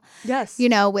mocktail. Yes. You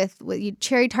know, with you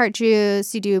cherry tart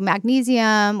juice, you do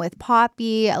magnesium with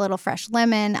Poppi, a little fresh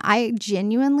lemon. I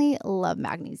genuinely love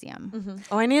magnesium. Mm-hmm.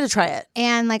 Oh, I need to try it.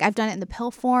 And like I've done it in the pill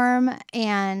form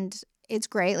and it's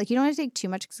great. Like you don't want to take too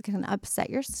much because it can upset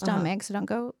your stomach. So don't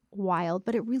go wild.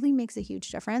 But it really makes a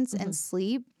huge difference in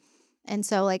sleep. And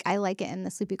so, like, I like it in the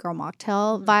Sleepy Girl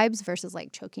mocktail vibes versus,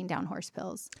 like, choking down horse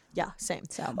pills. Yeah, same.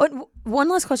 So, one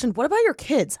last question. What about your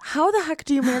kids? How the heck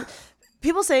do you manage?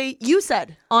 People say, you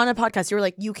said on a podcast, you were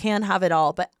like, you can have it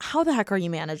all. But how the heck are you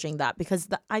managing that? Because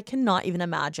I cannot even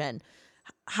imagine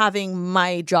having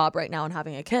my job right now and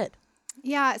having a kid.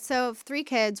 Yeah, so 3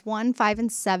 kids, 1, 5,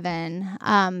 and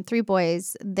 7, 3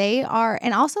 boys. They are,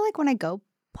 and also, like, when I go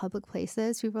public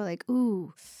places, people are like,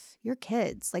 ooh, your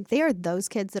kids, like they are those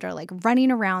kids that are like running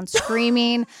around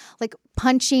screaming, like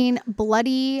punching,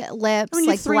 bloody lips,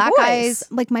 like black eyes.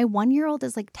 Like my 1-year-old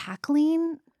is like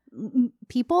tackling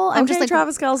people. I'm just like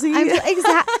Travis Kelce.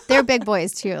 They're big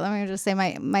boys too. Let me just say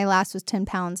my last was 10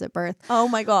 pounds at birth. Oh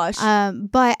my gosh.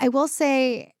 But I will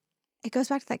say it goes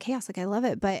back to that chaos. Like I love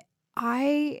it, but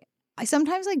I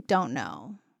sometimes like don't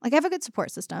know. Like I have a good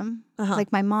support system.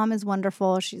 Like my mom is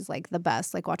wonderful. She's like the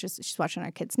best. Like she's watching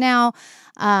our kids now.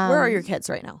 Where are your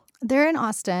kids right now? They're in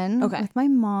Austin with my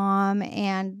mom.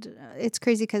 And it's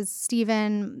crazy because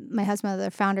Steven, my husband,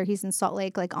 the founder, he's in Salt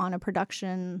Lake, like on a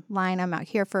production line. I'm out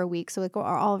here for a week. So like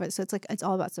all of it. So it's like, it's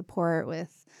all about support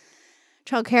with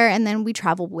childcare. And then we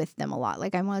travel with them a lot.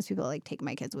 Like I'm one of those people that like take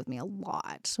my kids with me a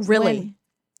lot. Really?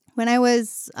 When I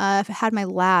had my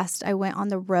last, I went on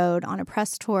the road on a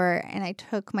press tour, and I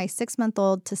took my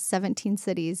 6-month-old to 17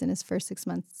 cities in his first 6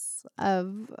 months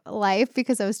of life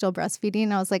because I was still breastfeeding.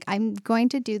 And I was like, I'm going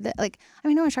to do that. Like, I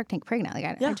mean, I was Shark Tank pregnant. Like,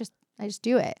 I just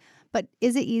do it. But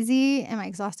is it easy? Am I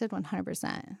exhausted? 100%.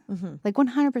 Mm-hmm. Like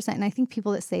 100%. And I think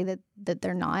people that say that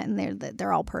they're not and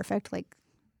they're all perfect, like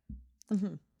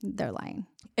they're lying.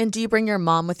 And do you bring your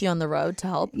mom with you on the road to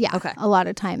help? Yeah, okay. A lot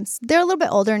of times. They're a little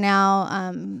bit older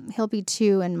now. He'll be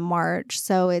 2 in March,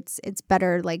 so it's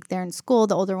better. Like they're in school,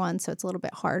 the older ones, so it's a little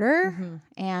bit harder. Mm-hmm.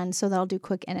 And so they'll do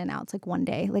quick in and outs, like one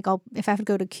day. Like if I have to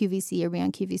go to QVC or be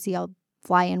on QVC, I'll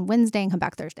fly in Wednesday and come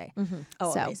back Thursday. Mm-hmm.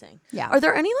 Oh, so, amazing. Yeah. Are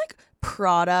there any like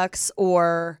products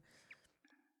or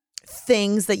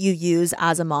things that you use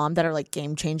as a mom that are like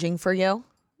game changing for you?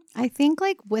 I think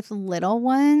like with little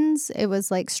ones, it was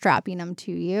like strapping them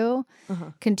to you.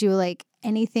 Can do like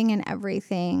anything and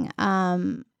everything.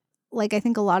 Like I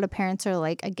think a lot of parents are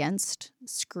like against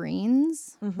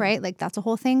screens, right? Like that's a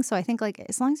whole thing. So I think like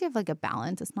as long as you have like a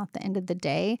balance, it's not the end of the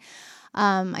day.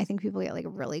 I think people get like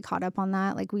really caught up on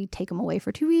that. Like we take them away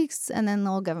for 2 weeks and then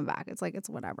they'll give them back. It's like, it's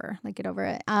whatever, like get over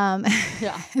it.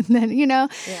 Yeah. And then,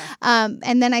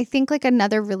 and then I think like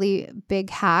another really big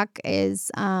hack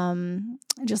is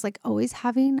just like always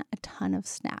having a ton of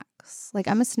snacks. Like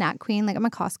I'm a snack queen. Like I'm a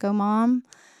Costco mom.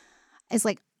 It's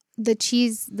like the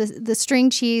cheese, the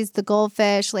string cheese, the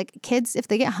goldfish, like kids, if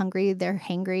they get hungry, they're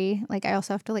hangry. Like I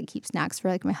also have to like keep snacks for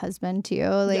like my husband too.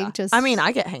 Like just, I mean,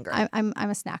 I get hangry. I'm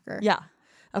a snacker. Yeah.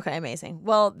 Okay. Amazing.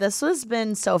 Well, this has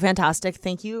been so fantastic.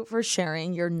 Thank you for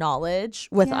sharing your knowledge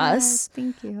with us.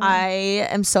 Thank you. I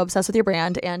am so obsessed with your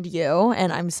brand and you,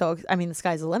 and the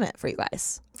sky's the limit for you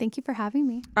guys. Thank you for having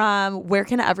me. Where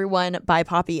can everyone buy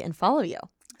Poppi and follow you?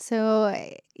 So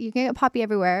you can get Poppi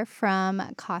everywhere from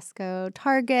Costco,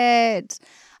 Target,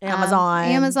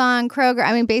 Amazon, Kroger.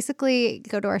 I mean, basically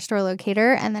go to our store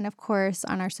locator. And then, of course,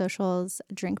 on our socials,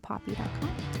 drinkpoppy.com.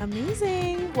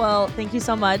 Amazing. Well, thank you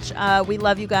so much. We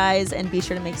love you guys. And be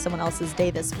sure to make someone else's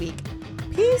day this week.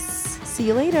 Peace. See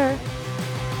you later.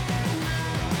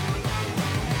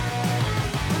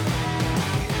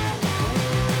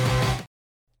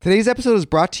 Today's episode is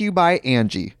brought to you by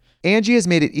Angie. Angie has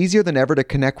made it easier than ever to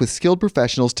connect with skilled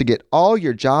professionals to get all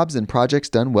your jobs and projects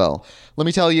done well. Let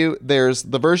me tell you, there's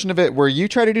the version of it where you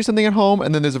try to do something at home,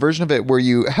 and then there's a version of it where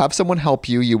you have someone help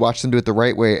you, you watch them do it the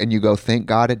right way, and you go, thank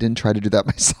God I didn't try to do that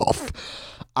myself.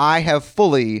 I have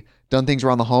fully done things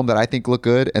around the home that I think look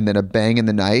good, and then a bang in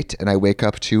the night, and I wake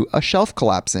up to a shelf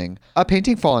collapsing, a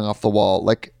painting falling off the wall.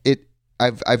 Like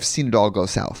I've seen it all go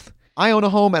south. I own a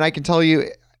home, and I can tell you,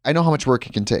 I know how much work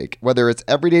it can take. Whether it's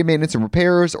everyday maintenance and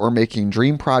repairs or making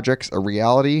dream projects a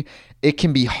reality, it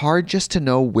can be hard just to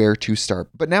know where to start.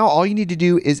 But now all you need to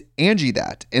do is Angie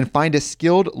that and find a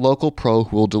skilled local pro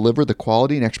who will deliver the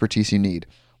quality and expertise you need.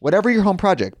 Whatever your home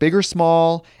project, big or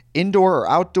small, indoor or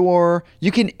outdoor, you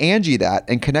can Angie that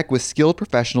and connect with skilled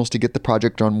professionals to get the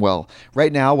project done well.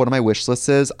 Right now, one of my wish lists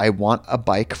is I want a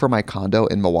bike for my condo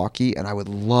in Milwaukee, and I would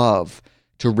love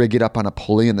to rig it up on a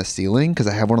pulley in the ceiling because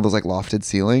I have one of those like lofted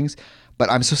ceilings, but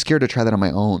I'm so scared to try that on my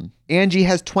own. Angie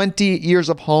has 20 years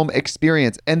of home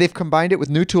experience, and they've combined it with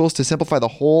new tools to simplify the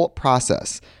whole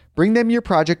process. Bring them your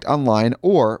project online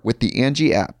or with the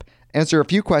Angie app. Answer a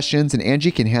few questions and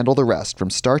Angie can handle the rest from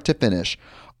start to finish,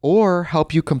 or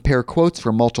help you compare quotes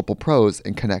from multiple pros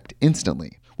and connect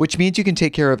instantly, which means you can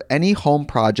take care of any home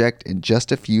project in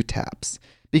just a few taps.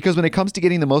 Because when it comes to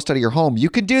getting the most out of your home,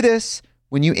 you can do this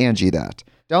when you Angie that.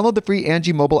 Download the free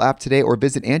Angie mobile app today or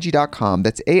visit Angie.com.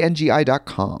 That's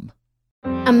ANGI.com.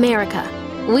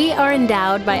 America. We are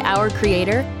endowed by our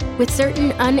Creator with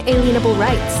certain unalienable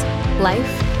rights: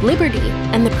 life, liberty,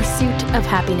 and the pursuit of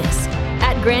happiness.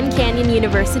 At Grand Canyon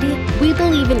University, we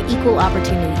believe in equal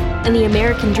opportunity, and the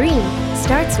American dream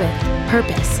starts with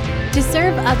purpose. To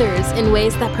serve others in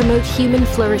ways that promote human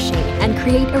flourishing and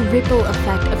create a ripple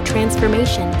effect of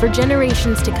transformation for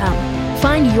generations to come.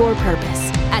 Find your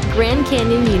purpose at Grand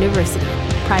Canyon University.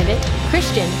 Private,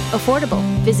 Christian, affordable.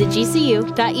 Visit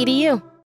gcu.edu.